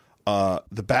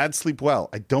 The Bad Sleep Well.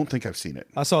 I don't think I've seen it.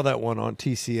 I saw that one on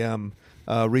TCM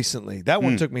recently. That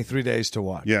one took me 3 days to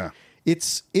watch. Yeah.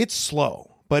 It's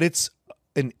slow, but it's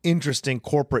an interesting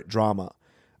corporate drama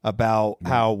about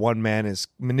how one man is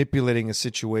manipulating a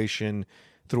situation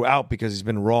throughout because he's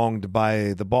been wronged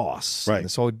by the boss. Right.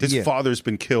 This whole His father's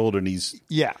been killed and he's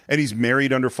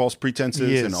married under false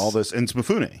pretenses and all this. And it's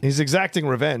Mifune. He's exacting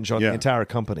revenge on the entire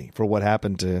company for what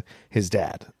happened to his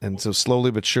dad. And so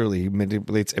slowly but surely he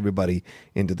manipulates everybody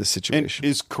into the situation. And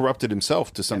is corrupted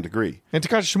himself to some degree. And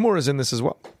Takashi Shimura is in this as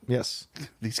well. Yes.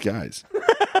 These guys.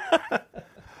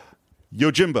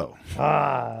 Yojimbo.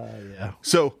 Yeah.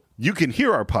 So you can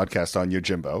hear our podcast on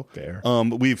Yojimbo. Fair.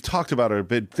 We've talked about a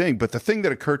big thing, but the thing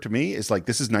that occurred to me is like,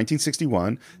 this is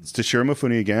 1961. It's Toshiro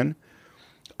Mifune again.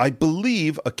 I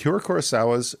believe Akira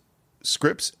Kurosawa's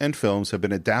scripts and films have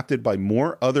been adapted by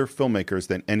more other filmmakers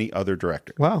than any other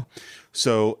director. Wow.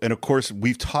 So, and of course,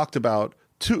 we've talked about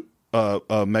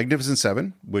Magnificent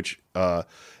Seven, which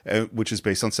is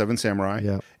based on Seven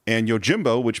Samurai, and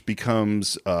Yojimbo, which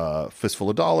becomes Fistful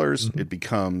of Dollars. It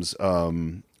becomes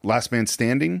Last Man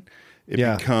Standing. It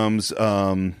becomes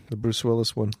the Bruce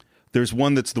Willis one. There's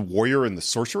one that's The Warrior and the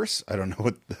Sorceress. I don't know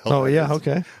what the hell.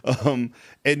 Okay.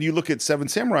 And you look at Seven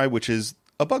Samurai, which is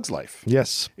A Bug's Life.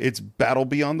 Yes. It's Battle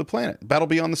Beyond the Planet, Battle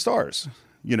Beyond the Stars.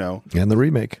 You know, and the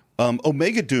remake.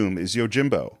 Omega Doom is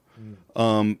Yojimbo.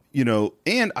 You know,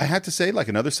 and I had to say, like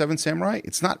another Seven Samurai,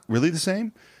 it's not really the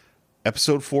same.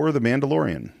 Episode 4 of The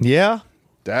Mandalorian. Yeah.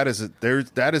 That is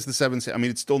the Seven. I mean,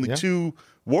 it's only two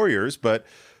warriors, but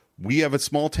we have a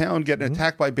small town getting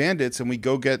attacked by bandits, and we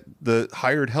go get the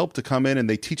hired help to come in, and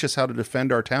they teach us how to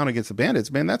defend our town against the bandits.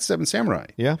 Man, that's Seven Samurai.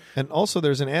 Yeah, and also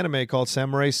there's an anime called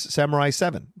Samurai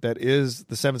 7 that is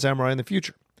the Seven Samurai in the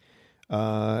future.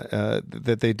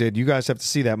 That they did. You guys have to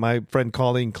see that. My friend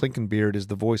Colleen Klinkenbeard is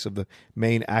the voice of the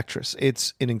main actress.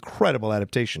 It's an incredible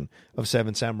adaptation of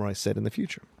Seven Samurai set in the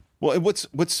future. Well, what's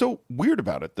so weird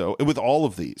about it, though, with all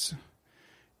of these,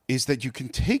 is that you can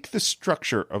take the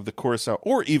structure of the Kurosawa,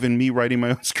 or even me writing my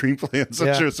own screenplay on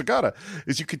Sanshiro Sakata,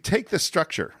 is you could take the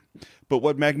structure, but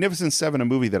what Magnificent Seven, a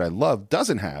movie that I love,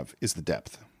 doesn't have is the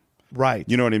depth. Right.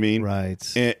 You know what I mean? Right.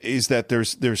 Is that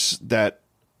there's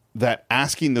that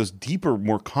asking those deeper,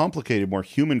 more complicated, more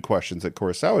human questions that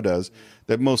Kurosawa does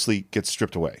that mostly gets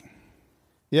stripped away.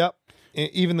 Yep.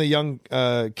 Even the young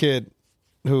kid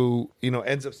who,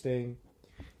 ends up staying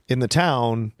in the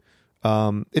town,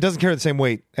 it doesn't carry the same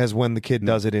weight as when the kid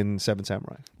does it in Seven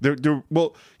Samurai. They're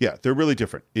really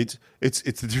different. It's the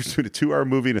difference between a 2-hour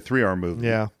movie and a 3-hour movie.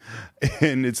 Yeah.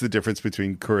 And it's the difference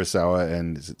between Kurosawa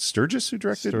and, is it Sturgis who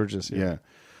directed? Sturgis, yeah.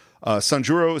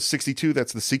 Sanjuro 62,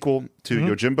 that's the sequel to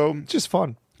Yojimbo. Just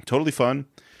fun. Totally fun.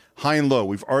 High and Low,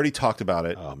 we've already talked about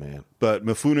it. Oh, man. But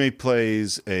Mifune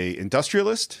plays a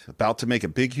industrialist about to make a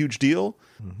big, huge deal,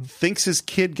 thinks his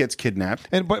kid gets kidnapped.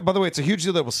 And by the way, it's a huge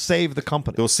deal that will save the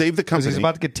company. It will save the company. Because he's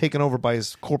about to get taken over by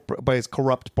his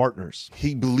corrupt partners.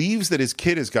 He believes that his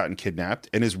kid has gotten kidnapped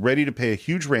and is ready to pay a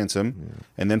huge ransom,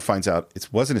 and then finds out it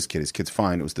wasn't his kid. His kid's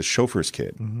fine. It was the chauffeur's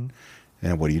kid.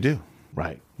 And what do you do?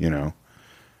 Right.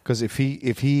 Because if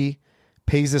he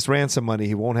pays this ransom money,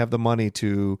 he won't have the money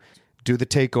to do the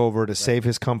takeover to save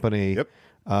his company. Yep.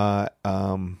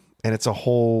 And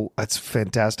it's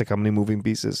fantastic how many moving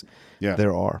pieces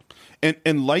there are.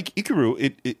 And like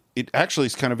Ikiru, it actually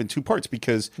is kind of in two parts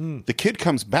because the kid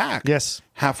comes back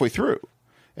halfway through.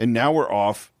 And now we're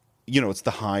off, it's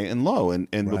the high and low. And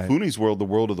Mifune's world, the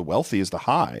world of the wealthy, is the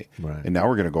high. Right. And now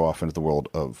we're going to go off into the world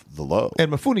of the low.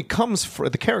 And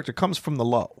Mifune the character comes from the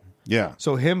low. Yeah.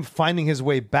 So him finding his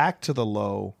way back to the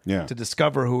low to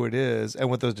discover who it is, and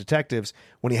with those detectives,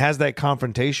 when he has that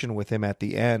confrontation with him at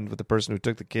the end with the person who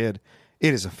took the kid,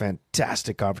 it is a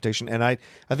fantastic confrontation. And I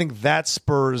think that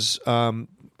spurs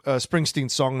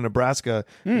Springsteen's song in Nebraska,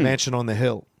 Mansion on the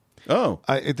Hill. Oh.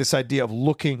 This idea of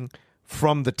looking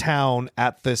from the town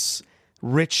at this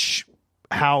rich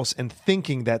house and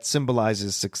thinking that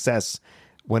symbolizes success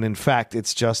when in fact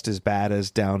it's just as bad as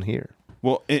down here.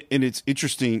 Well, and it's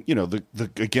interesting,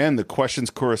 the questions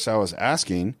Kurosawa is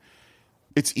asking,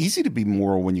 it's easy to be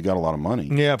moral when you got a lot of money.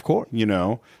 Yeah, of course.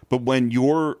 But when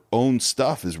your own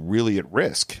stuff is really at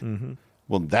risk,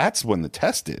 well, that's when the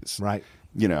test is. Right.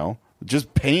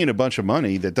 Just paying a bunch of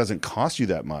money that doesn't cost you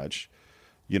that much,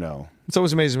 It's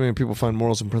always amazing when people find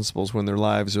morals and principles when their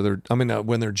lives or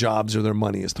when their jobs or their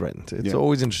money is threatened. It's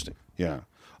always interesting. Yeah.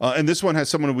 And this one has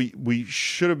someone we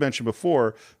should have mentioned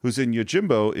before who's in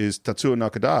Yojimbo is Tatsuo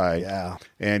Nakadai. Yeah.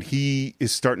 And he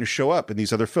is starting to show up in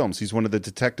these other films. He's one of the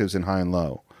detectives in High and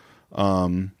Low.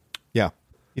 Yeah.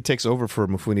 He takes over for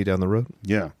Mifune down the road.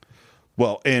 Yeah.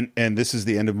 Well, and this is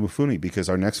the end of Mifune because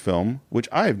our next film, which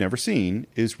I have never seen,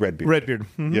 is Redbeard. Redbeard.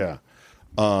 Mm-hmm. Yeah.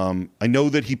 I know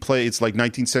that it's like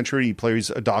 19th century. He plays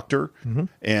a doctor,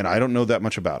 and I don't know that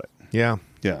much about it. Yeah.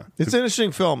 Yeah. It's an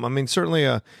interesting film. I mean, certainly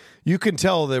you can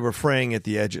tell they were fraying at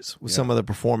the edges with some of the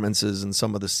performances and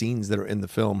some of the scenes that are in the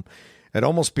film. It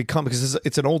almost because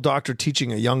it's an old doctor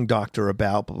teaching a young doctor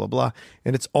about blah, blah, blah.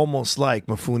 And it's almost like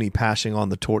Mifune passing on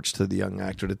the torch to the young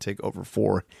actor to take over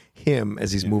for him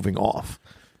as he's moving off.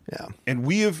 Yeah. And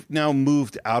we have now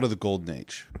moved out of the golden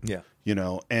age. Yeah.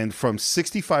 And from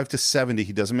 65 to 70,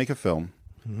 he doesn't make a film.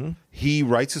 He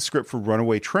writes a script for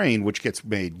Runaway Train, which gets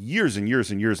made years and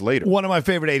years and years later. One of my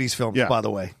favorite 80s films, by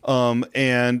the way.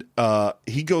 And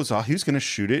he goes off. He was going to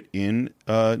shoot it in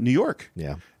New York.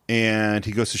 Yeah. And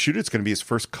he goes to shoot it. It's going to be his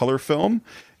first color film.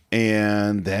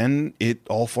 And then it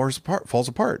all falls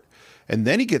apart. And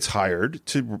then he gets hired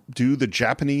to do the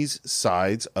Japanese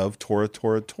sides of Tora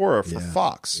Tora Tora for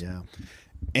Fox. Yeah.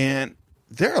 And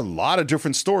there are a lot of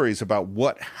different stories about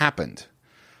what happened.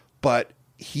 But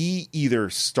he either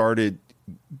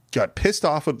got pissed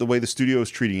off at the way the studio was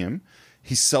treating him.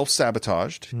 He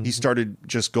self-sabotaged. He started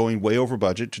just going way over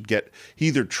budget he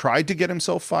either tried to get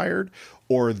himself fired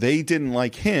or they didn't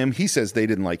like him. He says they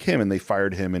didn't like him and they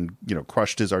fired him and,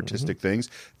 crushed his artistic things.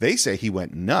 They say he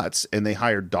went nuts and they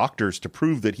hired doctors to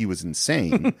prove that he was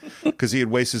insane because he had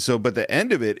wasted but the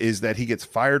end of it is that he gets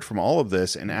fired from all of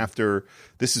this. And after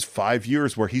this is 5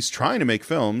 years where he's trying to make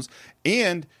films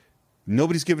and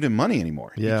nobody's giving him money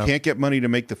anymore. Yeah. He can't get money to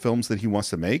make the films that he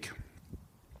wants to make.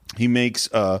 He makes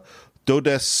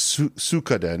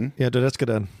Dodetsukaden. Yeah,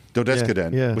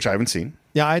 Dodetsukaden. Which I haven't seen.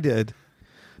 Yeah, I did.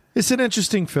 It's an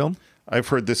interesting film. I've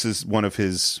heard this is one of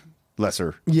his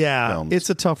lesser films. It's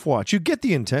a tough watch. You get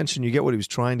the intention, you get what he was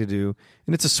trying to do,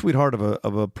 and it's a sweetheart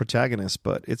of a protagonist,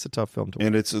 but it's a tough film to watch.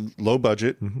 And it's a low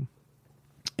budget.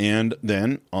 And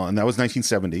then, that was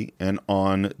 1970, and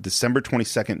on December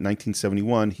 22nd,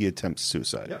 1971, he attempts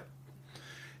suicide.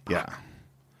 Yeah.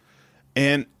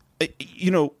 And,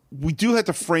 we do have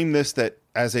to frame this that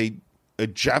as a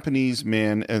Japanese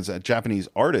man, as a Japanese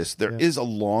artist, there is a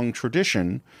long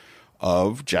tradition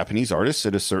of Japanese artists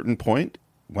at a certain point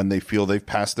when they feel they've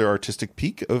passed their artistic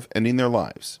peak of ending their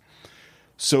lives.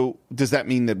 So does that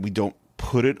mean that we don't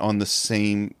put it on the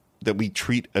same, that we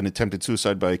treat an attempted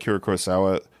suicide by Akira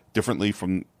Kurosawa differently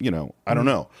from, I don't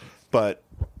know. But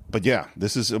yeah,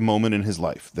 this is a moment in his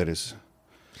life that is.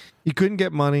 He couldn't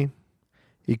get money.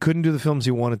 He couldn't do the films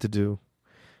he wanted to do.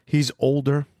 He's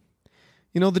older.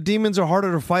 The demons are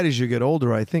harder to fight as you get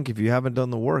older, I think, if you haven't done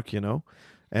the work,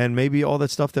 And maybe all that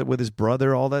stuff that with his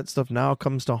brother, all that stuff now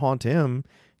comes to haunt him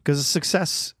because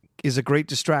success is a great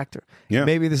distractor. Yeah.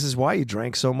 Maybe this is why he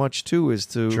drank so much, too, is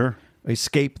to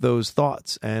escape those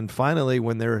thoughts. And finally,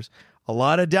 when there's a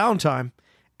lot of downtime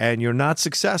and you're not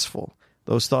successful,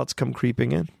 those thoughts come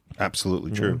creeping in.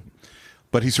 Absolutely true.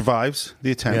 But he survives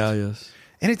the attempt. Yeah, yes.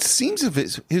 And it seems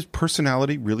his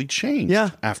personality really changed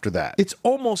after that. It's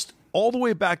almost all the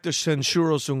way back to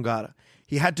Senshuro Sungara.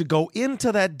 He had to go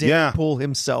into that damn pool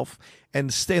himself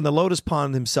and stay in the lotus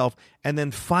pond himself. And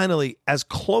then finally, as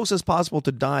close as possible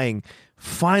to dying,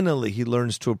 finally he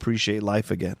learns to appreciate life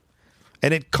again.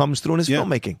 And it comes through in his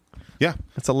filmmaking. Yeah.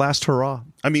 It's a last hurrah.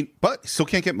 I mean, but still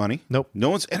can't get money. Nope. No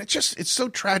one's, and it's so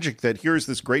tragic that here's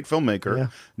this great filmmaker. Yeah.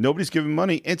 Nobody's giving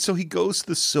money. And so he goes to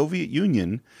the Soviet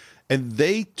Union and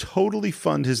they totally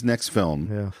fund his next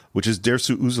film, which is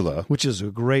Dersu Uzula. Which is a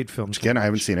great film. Again, I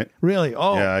haven't seen it. Really?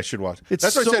 Oh. Yeah, I should watch it. It's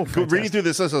That's what so I said. fantastic. Reading through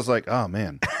this list, I was like, oh,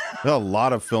 man. There are a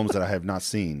lot of films that I have not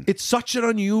seen. It's such an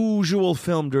unusual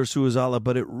film, Dersu Uzala,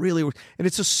 but it really works. And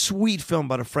it's a sweet film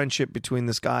about a friendship between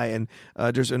this guy and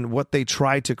and what they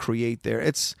try to create there.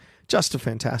 It's just a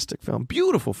fantastic film.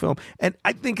 Beautiful film. And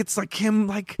I think it's like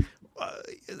him,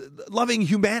 loving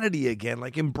humanity again,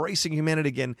 like embracing humanity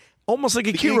again, almost like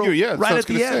Akira right at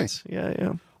the end.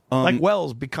 Yeah. Like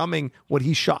Wells becoming what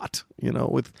he shot,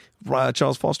 with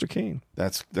Charles Foster Kane.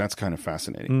 That's kind of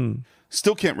fascinating.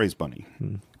 Still can't raise money.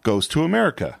 Goes to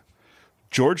America.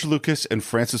 George Lucas and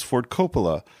Francis Ford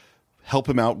Coppola help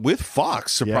him out with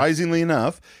Fox, surprisingly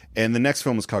enough. And the next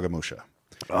film is Kagemusha.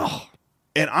 Oh.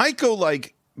 And I go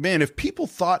like, man, if people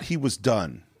thought he was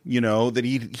done, that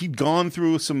he'd gone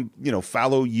through some,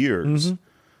 fallow years,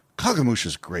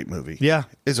 Kagemusha's a great movie. Yeah.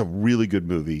 It's a really good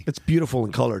movie. It's beautiful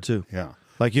in color, too. Yeah.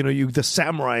 Like, the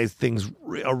samurai things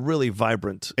are really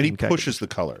vibrant. And he pushes the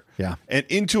color. Yeah. And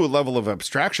into a level of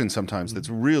abstraction sometimes that's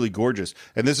really gorgeous.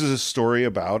 And this is a story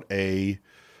about a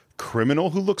criminal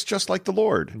who looks just like the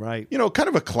Lord. Right. Kind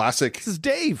of a classic. This is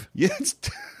Dave. Yeah,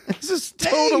 this is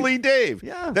totally Dave.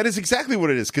 Yeah. That is exactly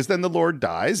what it is, because then the Lord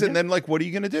dies, and then, like, what are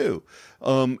you going to do?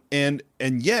 And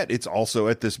yet it's also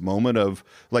at this moment of,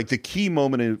 like, the key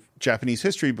moment in Japanese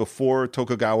history before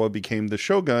Tokugawa became the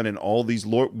shogun and all these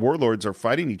warlords are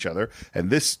fighting each other, and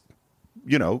this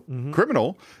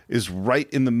criminal is right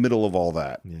in the middle of all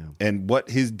that. Yeah. And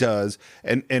what his does,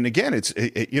 and again,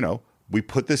 we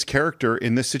put this character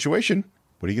in this situation.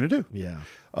 What are you going to do?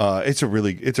 Yeah. It's a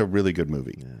really good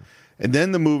movie. Yeah. And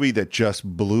then the movie that just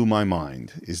blew my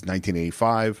mind is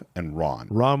 1985 and Ron.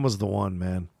 Ron was the one,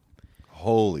 man.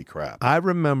 Holy crap. I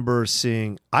remember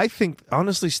seeing,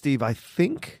 honestly, Steve, I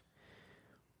think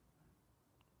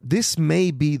this may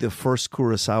be the first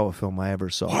Kurosawa film I ever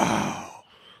saw. Wow.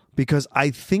 Because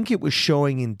I think it was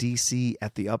showing in D.C.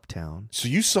 at the Uptown. So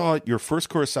you saw your first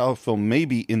Kurosawa film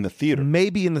maybe in the theater?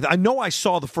 I know I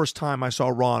saw the first time I saw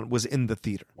Ron was in the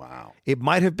theater. Wow. It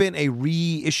might have been a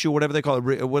reissue, whatever they call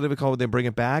it, whatever they call it when they bring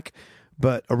it back,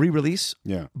 but a re-release.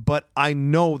 Yeah. But I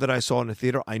know that I saw it in the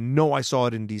theater. I know I saw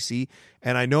it in D.C.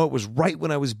 And I know it was right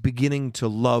when I was beginning to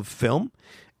love film.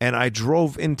 And I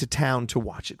drove into town to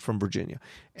watch it from Virginia.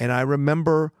 And I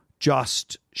remember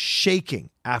just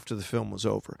shaking after the film was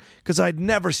over because I'd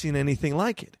never seen anything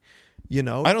like it.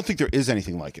 I don't think there is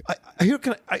anything like it.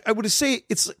 I would say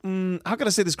it's how can I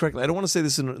say this correctly? I don't want to say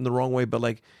this in the wrong way, but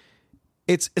like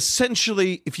it's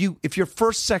essentially if your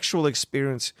first sexual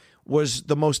experience was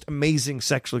the most amazing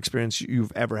sexual experience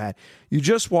you've ever had, you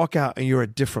just walk out and you're a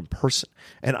different person.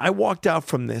 And I walked out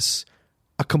from this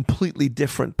a completely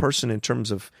different person in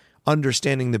terms of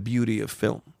understanding the beauty of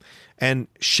film and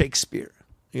Shakespeare.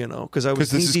 Because I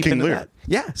was this is King Lear. That.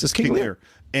 Yeah, this is King Lear.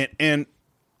 And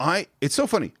it's so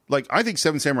funny. Like, I think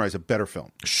Seven Samurai is a better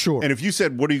film. Sure. And if you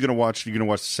said, what are you going to watch? Are you going to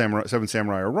watch Seven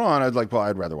Samurai or Ron?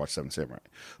 I'd rather watch Seven Samurai.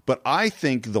 But I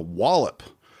think the wallop,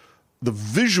 the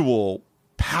visual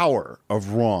power of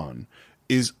Ron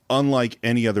is unlike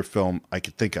any other film I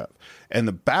could think of. And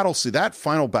that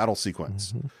final battle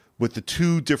sequence with the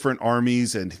two different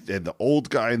armies and the old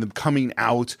guy and them coming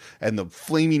out and the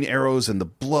flaming arrows and the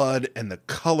blood and the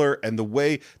color and the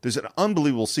way there's an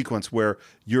unbelievable sequence where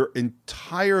you're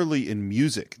entirely in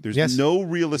music. There's no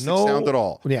realistic sound at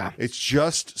all. Yeah. It's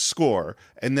just score.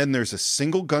 And then there's a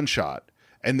single gunshot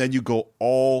and then you go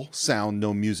all sound,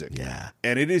 no music. Yeah.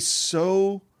 And it is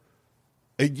so...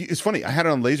 It's funny. I had it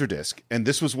on Laserdisc, and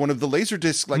this was one of the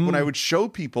Laserdiscs, like when I would show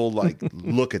people, like,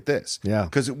 look at this. Yeah.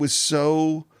 Because it was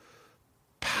so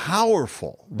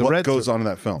powerful what goes on in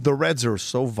that film. The reds are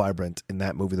so vibrant in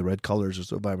that movie. The red colors are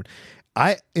so vibrant.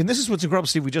 And this is what's incredible,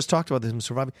 Steve. We just talked about this in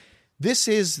Surviving. This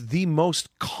is the most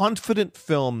confident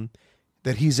film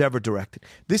that he's ever directed.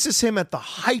 This is him at the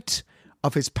height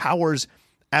of his powers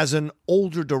as an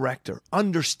older director,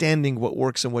 understanding what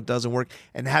works and what doesn't work,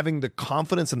 and having the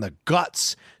confidence and the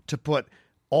guts to put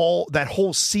all that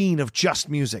whole scene of just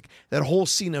music, that whole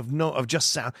scene of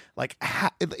just sound, like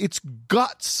it's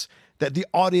guts that the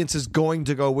audience is going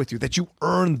to go with you, that you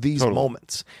earn these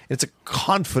moments. It's a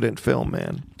confident film,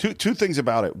 man. Two things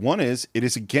about it. One is,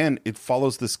 it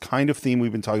follows this kind of theme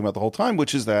we've been talking about the whole time,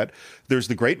 which is that there's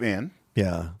the great man,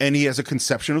 and he has a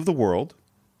conception of the world,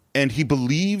 and he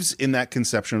believes in that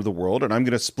conception of the world, and I'm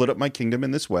going to split up my kingdom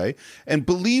in this way, and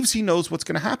believes he knows what's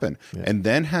going to happen, and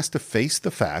then has to face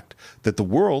the fact that the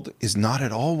world is not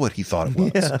at all what he thought it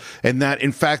was, and that,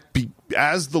 in fact,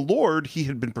 as the Lord, he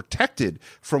had been protected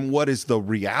from what is the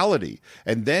reality,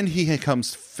 and then he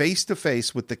comes face to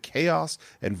face with the chaos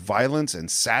and violence and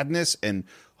sadness and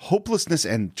hopelessness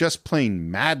and just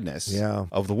plain madness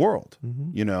of the world.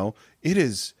 It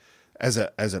is... As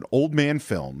an old man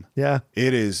film, it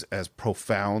is as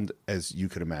profound as you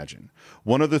could imagine.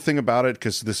 One other thing about it,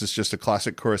 because this is just a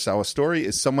classic Kurosawa story,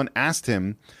 is someone asked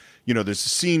him, there's a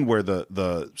scene where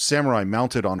the samurai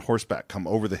mounted on horseback come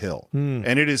over the hill.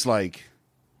 And it is like,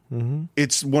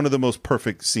 it's one of the most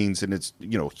perfect scenes, and it's,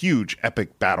 huge,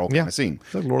 epic battle kind of scene.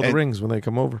 It's like Lord of the Rings when they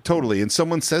come over. Totally. And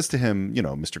someone says to him,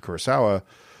 Mr. Kurosawa,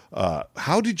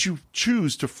 how did you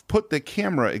choose to put the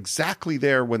camera exactly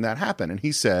there when that happened? And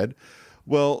he said,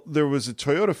 well, there was a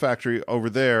Toyota factory over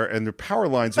there and their power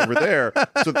lines over there.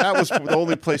 So that was the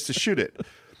only place to shoot it.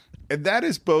 And that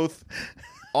is both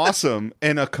awesome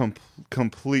and a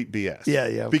complete BS.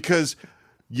 Yeah. Because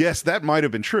yes, that might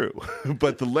have been true,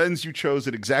 but the lens you chose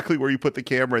and exactly where you put the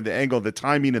camera and the angle, the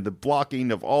timing and the blocking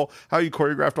of how you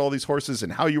choreographed all these horses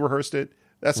and how you rehearsed it,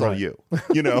 that's all you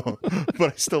know,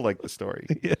 but I still like the story.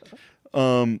 Yeah.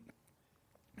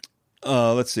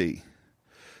 Let's see.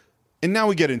 And now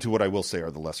we get into what I will say are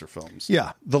the lesser films.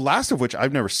 Yeah. The last of which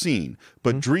I've never seen,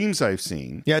 but Dreams I've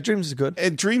seen. Yeah, Dreams is good.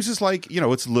 And Dreams is like,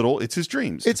 it's little, it's his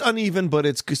dreams. It's uneven, but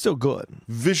it's still good.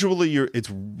 Visually,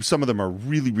 some of them are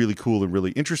really, really cool and really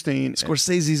interesting.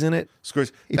 Scorsese's in it.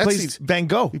 He plays Van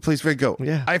Gogh. He plays Van Gogh.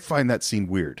 Yeah. I find that scene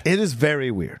weird. It is very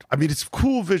weird. I mean, it's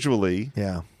cool visually.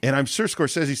 Yeah. And I'm sure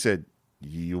Scorsese said,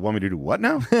 you want me to do what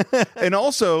now? And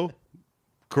also,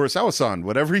 Kurosawa-san,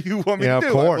 whatever you want me to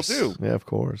do, I will do. Yeah, of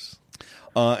course.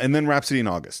 And then Rhapsody in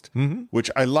August,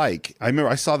 which I like. I remember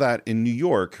I saw that in New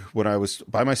York when I was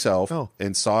by myself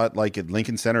and saw it like at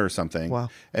Lincoln Center or something. Wow.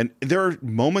 And there are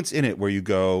moments in it where you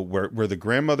go, where the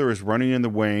grandmother is running in the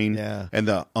rain and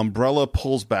the umbrella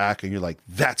pulls back and you're like,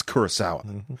 that's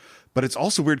Kurosawa. But it's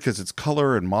also weird because it's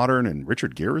color and modern and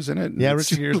Richard Gere is in it. Yeah,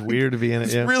 Richard Gere is weird to be in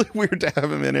it. It's really weird to have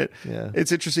him in it. Yeah.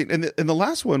 It's interesting. And the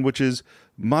last one, which is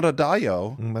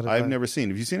Madadayo, I've never seen.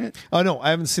 Have you seen it? Oh, no,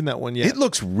 I haven't seen that one yet. It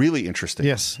looks really interesting.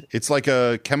 Yes. It's like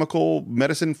a chemical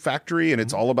medicine factory, and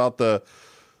it's all about the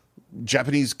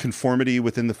Japanese conformity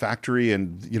within the factory.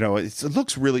 And, it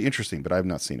looks really interesting, but I have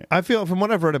not seen it. I feel, from what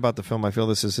I've read about the film, I feel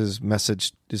this is his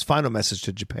message, his final message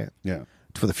to Japan. Yeah.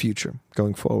 For the future,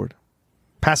 going forward.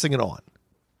 Passing it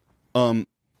on.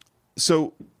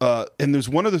 So, and there's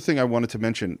one other thing I wanted to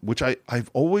mention, which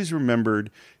I've always remembered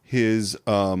his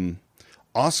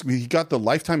Oscar. He got the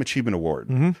Lifetime Achievement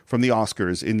Award from the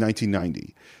Oscars in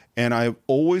 1990. And I've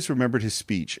always remembered his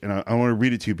speech. And I want to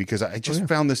read it to you because I just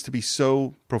found this to be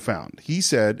so profound. He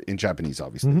said, in Japanese,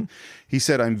 obviously, he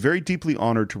said, "I'm very deeply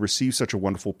honored to receive such a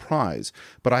wonderful prize,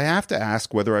 but I have to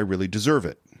ask whether I really deserve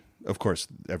it." Of course,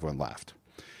 everyone laughed.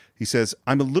 He says,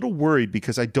 "I'm a little worried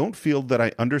because I don't feel that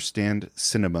I understand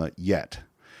cinema yet.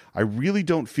 I really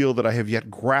don't feel that I have yet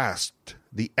grasped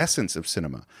the essence of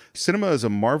cinema. Cinema is a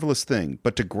marvelous thing,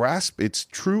 but to grasp its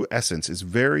true essence is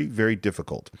very, very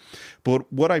difficult.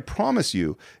 But what I promise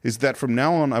you is that from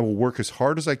now on, I will work as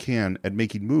hard as I can at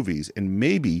making movies, and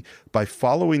maybe by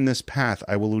following this path,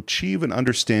 I will achieve an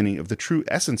understanding of the true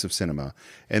essence of cinema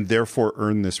and therefore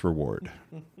earn this reward."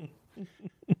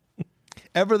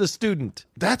 Ever the student.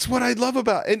 That's what I love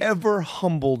about it. Ever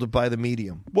humbled by the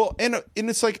medium. Well, and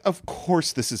it's like, of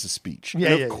course this is a speech.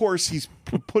 Yeah, and of course he's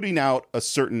putting out a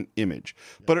certain image.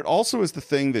 But it also is the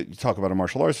thing that you talk about in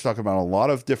martial arts, you talk about a lot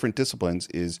of different disciplines,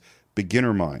 is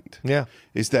beginner mind. Yeah.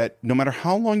 Is that no matter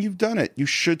how long you've done it, you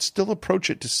should still approach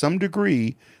it to some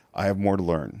degree. I have more to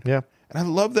learn. Yeah. And I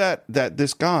love that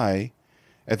this guy,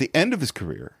 at the end of his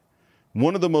career,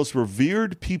 one of the most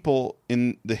revered people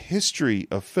in the history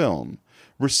of film,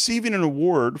 receiving an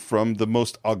award from the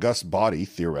most august body,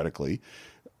 theoretically,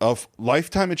 of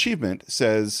lifetime achievement,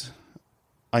 says,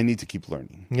 I need to keep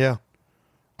learning. Yeah.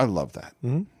 I love that.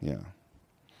 Yeah.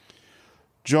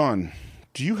 John,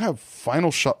 do you have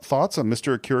final thoughts on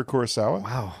Mr. Akira Kurosawa?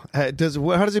 Wow. How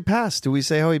does he pass? Do we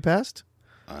say how he passed?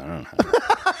 I don't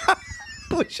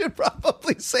know. We should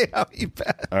probably say how he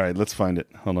passed. All right, let's find it.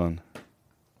 Hold on.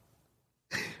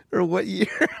 Or what year?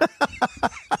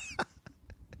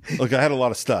 Look, I had a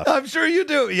lot of stuff. I'm sure you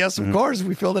do. Yes, of course.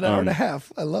 We filled an hour and a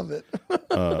half. I love it.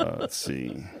 Let's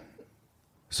see.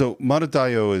 So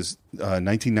Madadayo is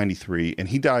 1993, and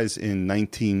he dies in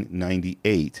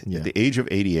 1998 at the age of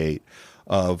 88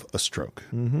 of a stroke.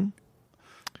 It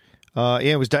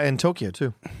was in Tokyo,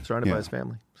 too. Surrounded by his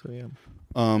family. So, yeah.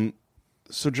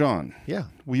 So, John, yeah,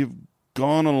 we've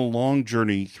gone on a long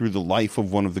journey through the life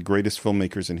of one of the greatest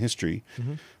filmmakers in history.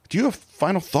 Do you have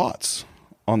final thoughts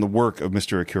on the work of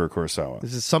Mr. Akira Kurosawa?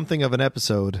 This is something of an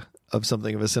episode of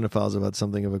Something of a Cinephiles about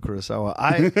something of a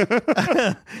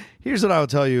Kurosawa. Here's what I will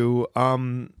tell you.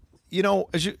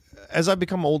 As I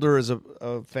become older as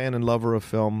a fan and lover of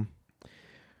film,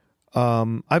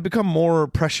 I've become more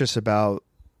precious about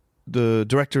the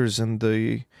directors and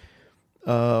the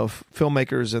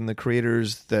filmmakers and the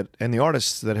creators and the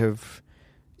artists that have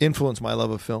influenced my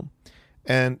love of film.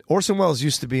 And Orson Welles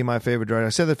used to be my favorite director. I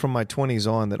said that from my 20s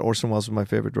on, that Orson Welles was my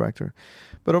favorite director.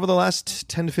 But over the last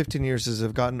 10 to 15 years, as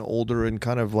I've gotten older and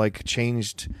kind of like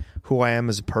changed who I am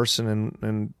as a person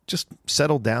and just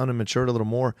settled down and matured a little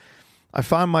more, I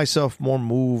find myself more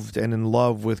moved and in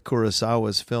love with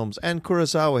Kurosawa's films and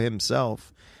Kurosawa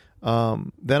himself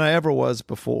than I ever was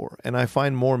before. And I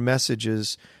find more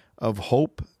messages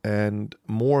hope and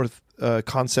more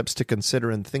concepts to consider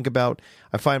and think about.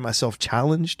 I find myself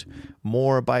challenged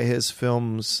more by his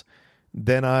films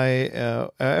than I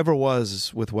ever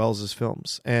was with Wells's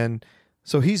films. And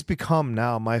so he's become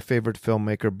now my favorite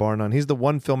filmmaker, bar none. He's the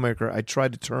one filmmaker I try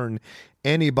to turn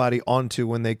anybody onto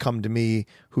when they come to me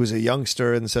who's a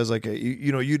youngster and says, like,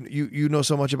 you know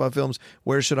so much about films.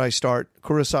 Where should I start?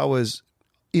 Kurosawa is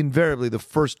invariably the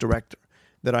first director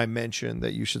that I mention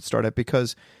that you should start at,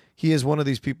 because he is one of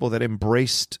these people that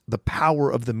embraced the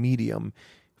power of the medium.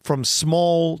 From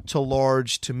small to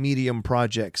large to medium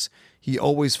projects, he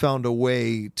always found a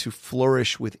way to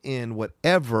flourish within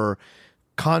whatever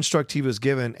construct he was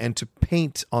given and to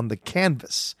paint on the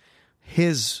canvas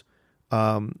his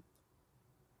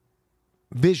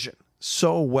vision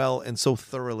so well and so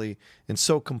thoroughly and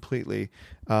so completely,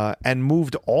 and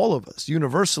moved all of us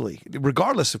universally,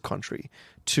 regardless of country,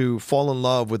 to fall in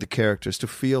love with the characters, to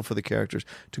feel for the characters,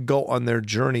 to go on their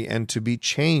journey, and to be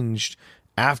changed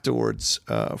afterwards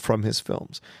from his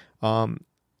films.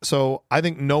 So I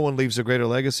think no one leaves a greater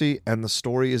legacy, and the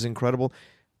story is incredible.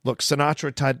 Look,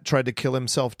 Sinatra tried to kill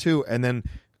himself too, and then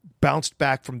bounced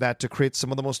back from that to create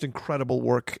some of the most incredible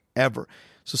work ever.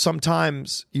 So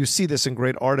sometimes you see this in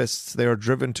great artists. They are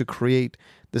driven to create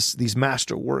these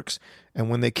master works,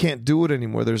 and when they can't do it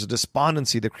anymore, there's a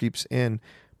despondency that creeps in.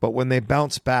 But when they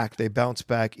bounce back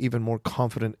even more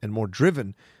confident and more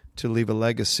driven to leave a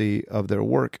legacy of their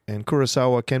work. And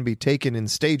Kurosawa can be taken in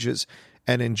stages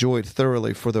and enjoyed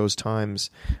thoroughly for those times.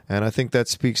 And I think that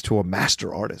speaks to a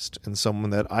master artist and someone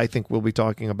that I think we'll be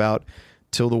talking about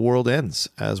till the world ends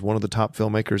as one of the top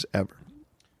filmmakers ever.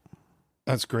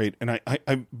 That's great. And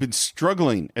I've been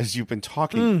struggling as you've been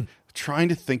talking, trying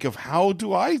to think of how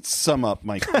do I sum up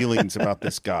my feelings about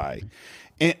this guy.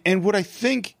 And what I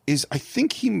think is, I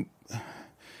think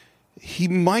he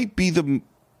might be the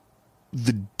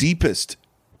deepest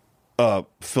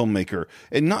filmmaker.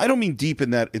 And I don't mean deep in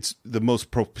that it's the most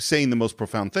saying the most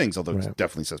profound things, although it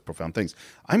definitely says profound things.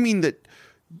 I mean that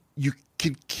you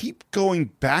can keep going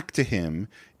back to him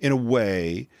in a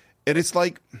way, and it's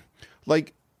like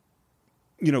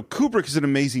Kubrick is an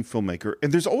amazing filmmaker,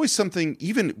 and there's always something,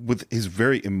 even with his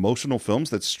very emotional films,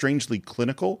 that's strangely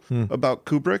clinical about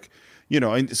Kubrick.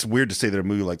 And it's weird to say that a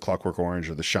movie like Clockwork Orange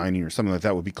or The Shining or something like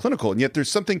that would be clinical, and yet there's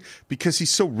something, because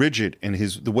he's so rigid in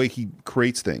the way he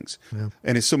creates things,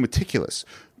 and is so meticulous.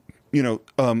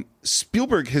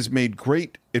 Spielberg has made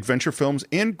great adventure films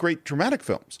and great dramatic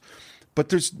films, but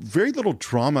there's very little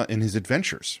drama in his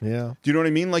adventures. Yeah, do you know what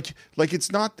I mean? Like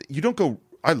it's not, you don't go,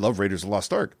 I love Raiders of the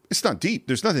Lost Ark. It's not deep.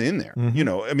 There's nothing in there.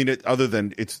 Other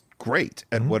than it's great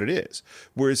at what it is.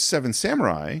 Whereas Seven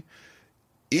Samurai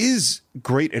is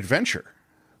great adventure,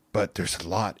 but there's a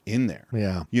lot in there.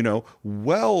 Yeah.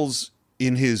 Wells,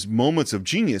 in his moments of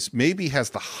genius, maybe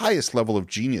has the highest level of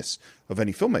genius of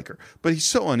any filmmaker, but he's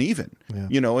so uneven. Yeah.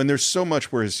 And there's so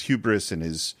much where his hubris and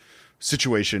his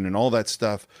situation and all that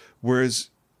stuff. Whereas,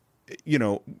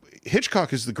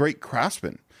 Hitchcock is the great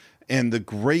craftsman and the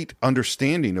great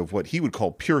understanding of what he would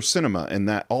call pure cinema and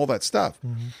that all that stuff.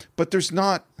 But there's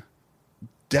not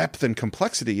depth and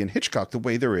complexity in Hitchcock the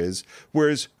way there is,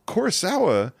 whereas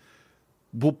Kurosawa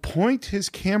will point his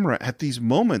camera at these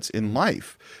moments in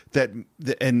life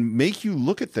and make you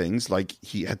look at things like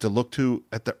he had to look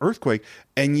at the earthquake,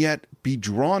 and yet be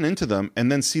drawn into them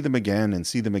and then see them again,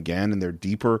 and they're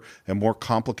deeper and more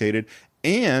complicated.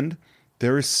 And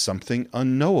there is something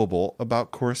unknowable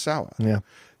about Kurosawa. Yeah.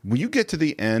 When you get to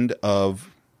the end of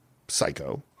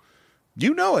Psycho,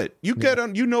 you know it. You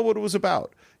know what it was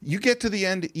about. You get to the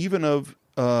end even of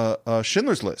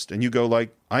Schindler's List, and you go like,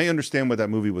 I understand what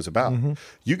that movie was about.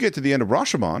 You get to the end of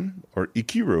Rashomon or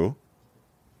Ikiru,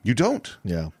 you don't.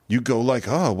 Yeah. You go like,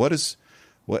 oh, what?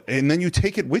 And then you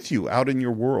take it with you out in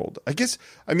your world. I guess,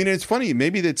 it's funny.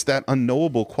 Maybe it's that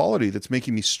unknowable quality that's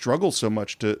making me struggle so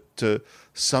much to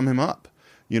sum him up,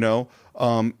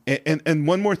 And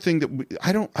one more thing that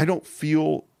I don't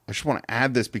feel, I just want to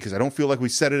add this because I don't feel like we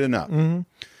said it enough.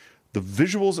 The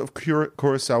visuals of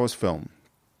Kurosawa's film,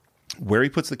 where he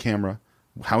puts the camera,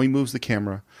 how he moves the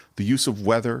camera, the use of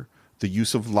weather, the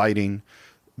use of lighting,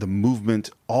 the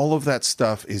movement, all of that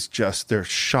stuff is just, they're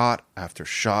shot after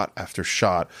shot after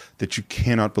shot that you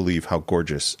cannot believe how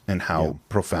gorgeous and how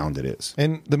profound it is.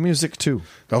 And the music too.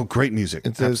 Oh, great music.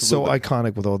 It's so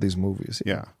iconic with all these movies.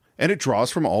 Yeah. And it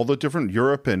draws from all the different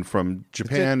Europe and from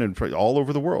Japan and from all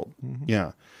over the world.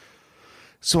 Yeah.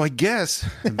 So I guess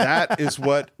that is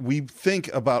what we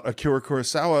think about Akira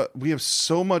Kurosawa. We have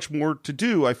so much more to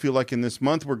do. I feel like in this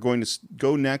month we're going to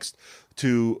go next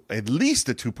to at least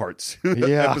a 2-part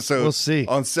Yeah, episode we'll see.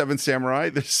 on Seven Samurai.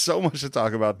 There's so much to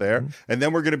talk about there. And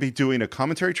then we're going to be doing a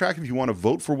commentary track. If you want to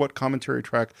vote for what commentary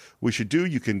track we should do,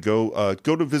 you can go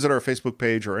to visit our Facebook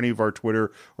page or any of our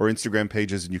Twitter or Instagram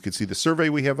pages, and you can see the survey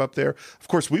we have up there. Of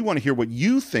course, we want to hear what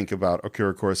you think about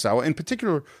Akira Kurosawa. In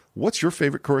particular, what's your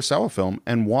favorite Kurosawa film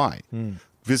and why?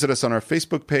 Visit us on our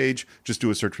Facebook page. Just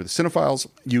do a search for The Cinephiles.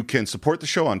 You can support the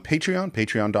show on Patreon,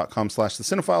 patreon.com/The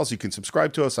Cinephiles. You can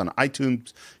subscribe to us on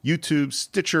iTunes, YouTube,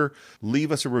 Stitcher.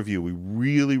 Leave us a review. We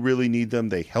really, really need them.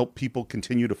 They help people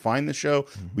continue to find the show.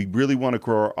 We really want to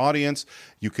grow our audience.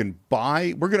 You can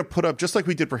buy. We're going to put up, just like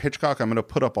we did for Hitchcock, I'm going to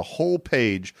put up a whole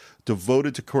page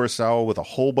devoted to Kurosawa with a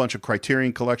whole bunch of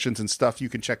Criterion collections and stuff you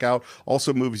can check out.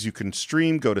 Also, movies you can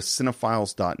stream. Go to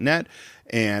cinephiles.net.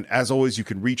 And as always, you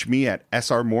can reach me at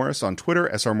SR Morris on Twitter,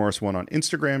 SR Morris1 on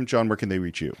Instagram. John, where can they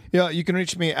reach you? Yeah, you can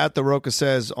reach me at The Roca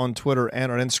Says on Twitter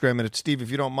and on Instagram. And Steve, if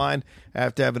you don't mind, I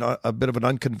have to have a bit of an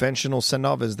unconventional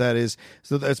send-off, as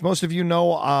most of you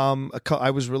know,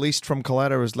 I was released from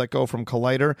Collider. I was let go from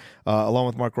Collider, along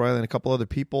with Mark Riley and a couple other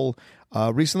people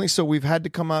recently. So we've had to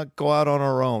go out on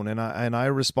our own. And I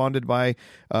responded by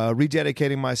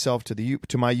rededicating myself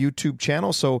to my YouTube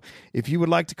channel. So if you would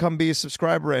like to come be a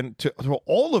subscriber, and to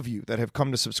all of you that have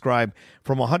come to subscribe,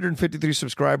 from 153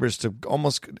 subscribers to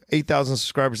almost 8,000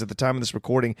 subscribers at the time of this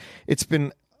recording, it's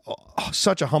been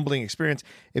such a humbling experience.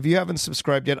 If you haven't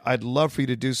subscribed yet, I'd love for you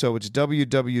to do so. It's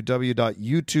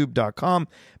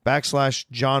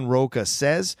www.youtube.com/John Roca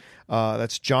Says.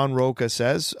 That's John Roca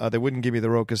Says. They wouldn't give me the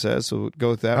Roca Says, so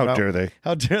go with that. How dare they?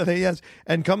 How dare they, yes.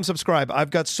 And come subscribe. I've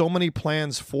got so many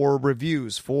plans for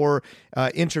reviews, for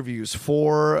interviews,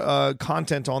 for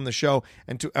content on the show,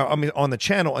 and on the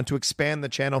channel, and to expand the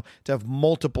channel, to have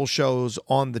multiple shows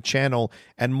on the channel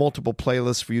and multiple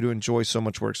playlists for you to enjoy so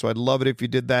much work. So I'd love it if you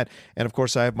did that. And of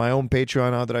course, I have my own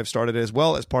Patreon now that I've started as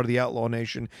well as part of the Outlaw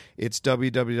Nation. It's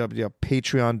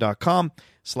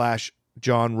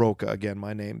www.patreon.com/John Roca, again,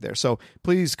 my name there. So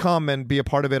please come and be a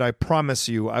part of it. I promise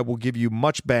you, I will give you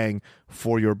much bang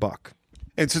for your buck.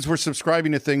 And since we're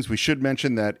subscribing to things, we should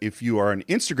mention that if you are on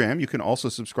Instagram, you can also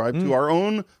subscribe to our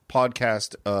own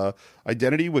podcast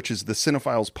identity, which is the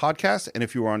Cinephiles Podcast. And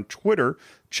if you are on Twitter,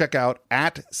 check out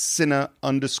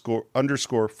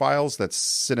 @Cine__Files. That's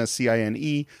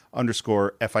Cine,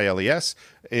 CINE_FILES.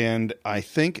 And I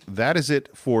think that is it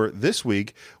for this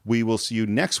week. We will see you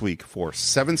next week for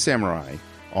Seven Samurai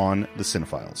on the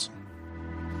Cinephiles.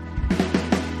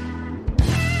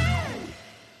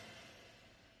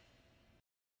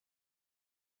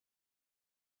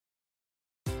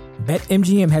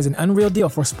 BetMGM has an unreal deal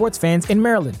for sports fans in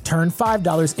Maryland. Turn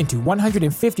 $5 into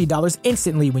 $150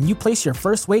 instantly when you place your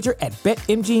first wager at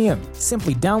BetMGM.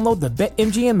 Simply download the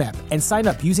BetMGM app and sign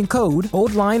up using code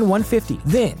OldLine150.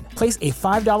 Then, place a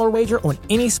 $5 wager on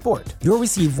any sport. You'll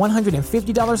receive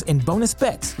 $150 in bonus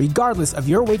bets, regardless of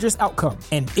your wager's outcome.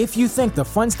 And if you think the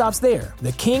fun stops there,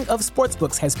 the king of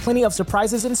sportsbooks has plenty of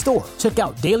surprises in store. Check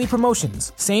out daily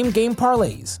promotions, same-game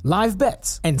parlays, live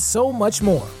bets, and so much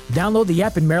more. Download the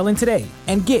app in Maryland today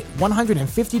and get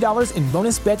 $150 in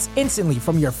bonus bets instantly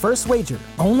from your first wager,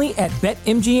 only at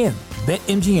BetMGM.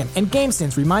 BetMGM and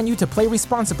GameSense remind you to play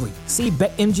responsibly. See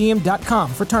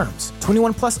BetMGM.com for terms.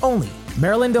 21 plus only.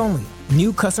 Maryland only.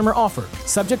 New customer offer.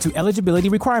 Subject to eligibility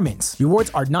requirements.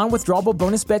 Rewards are non-withdrawable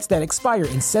bonus bets that expire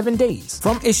in 7 days.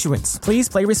 From issuance, please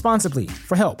play responsibly.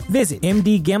 For help, visit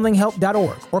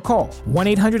mdgamblinghelp.org or call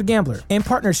 1-800-GAMBLER in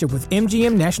partnership with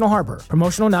MGM National Harbor.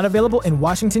 Promotional not available in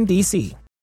Washington, D.C.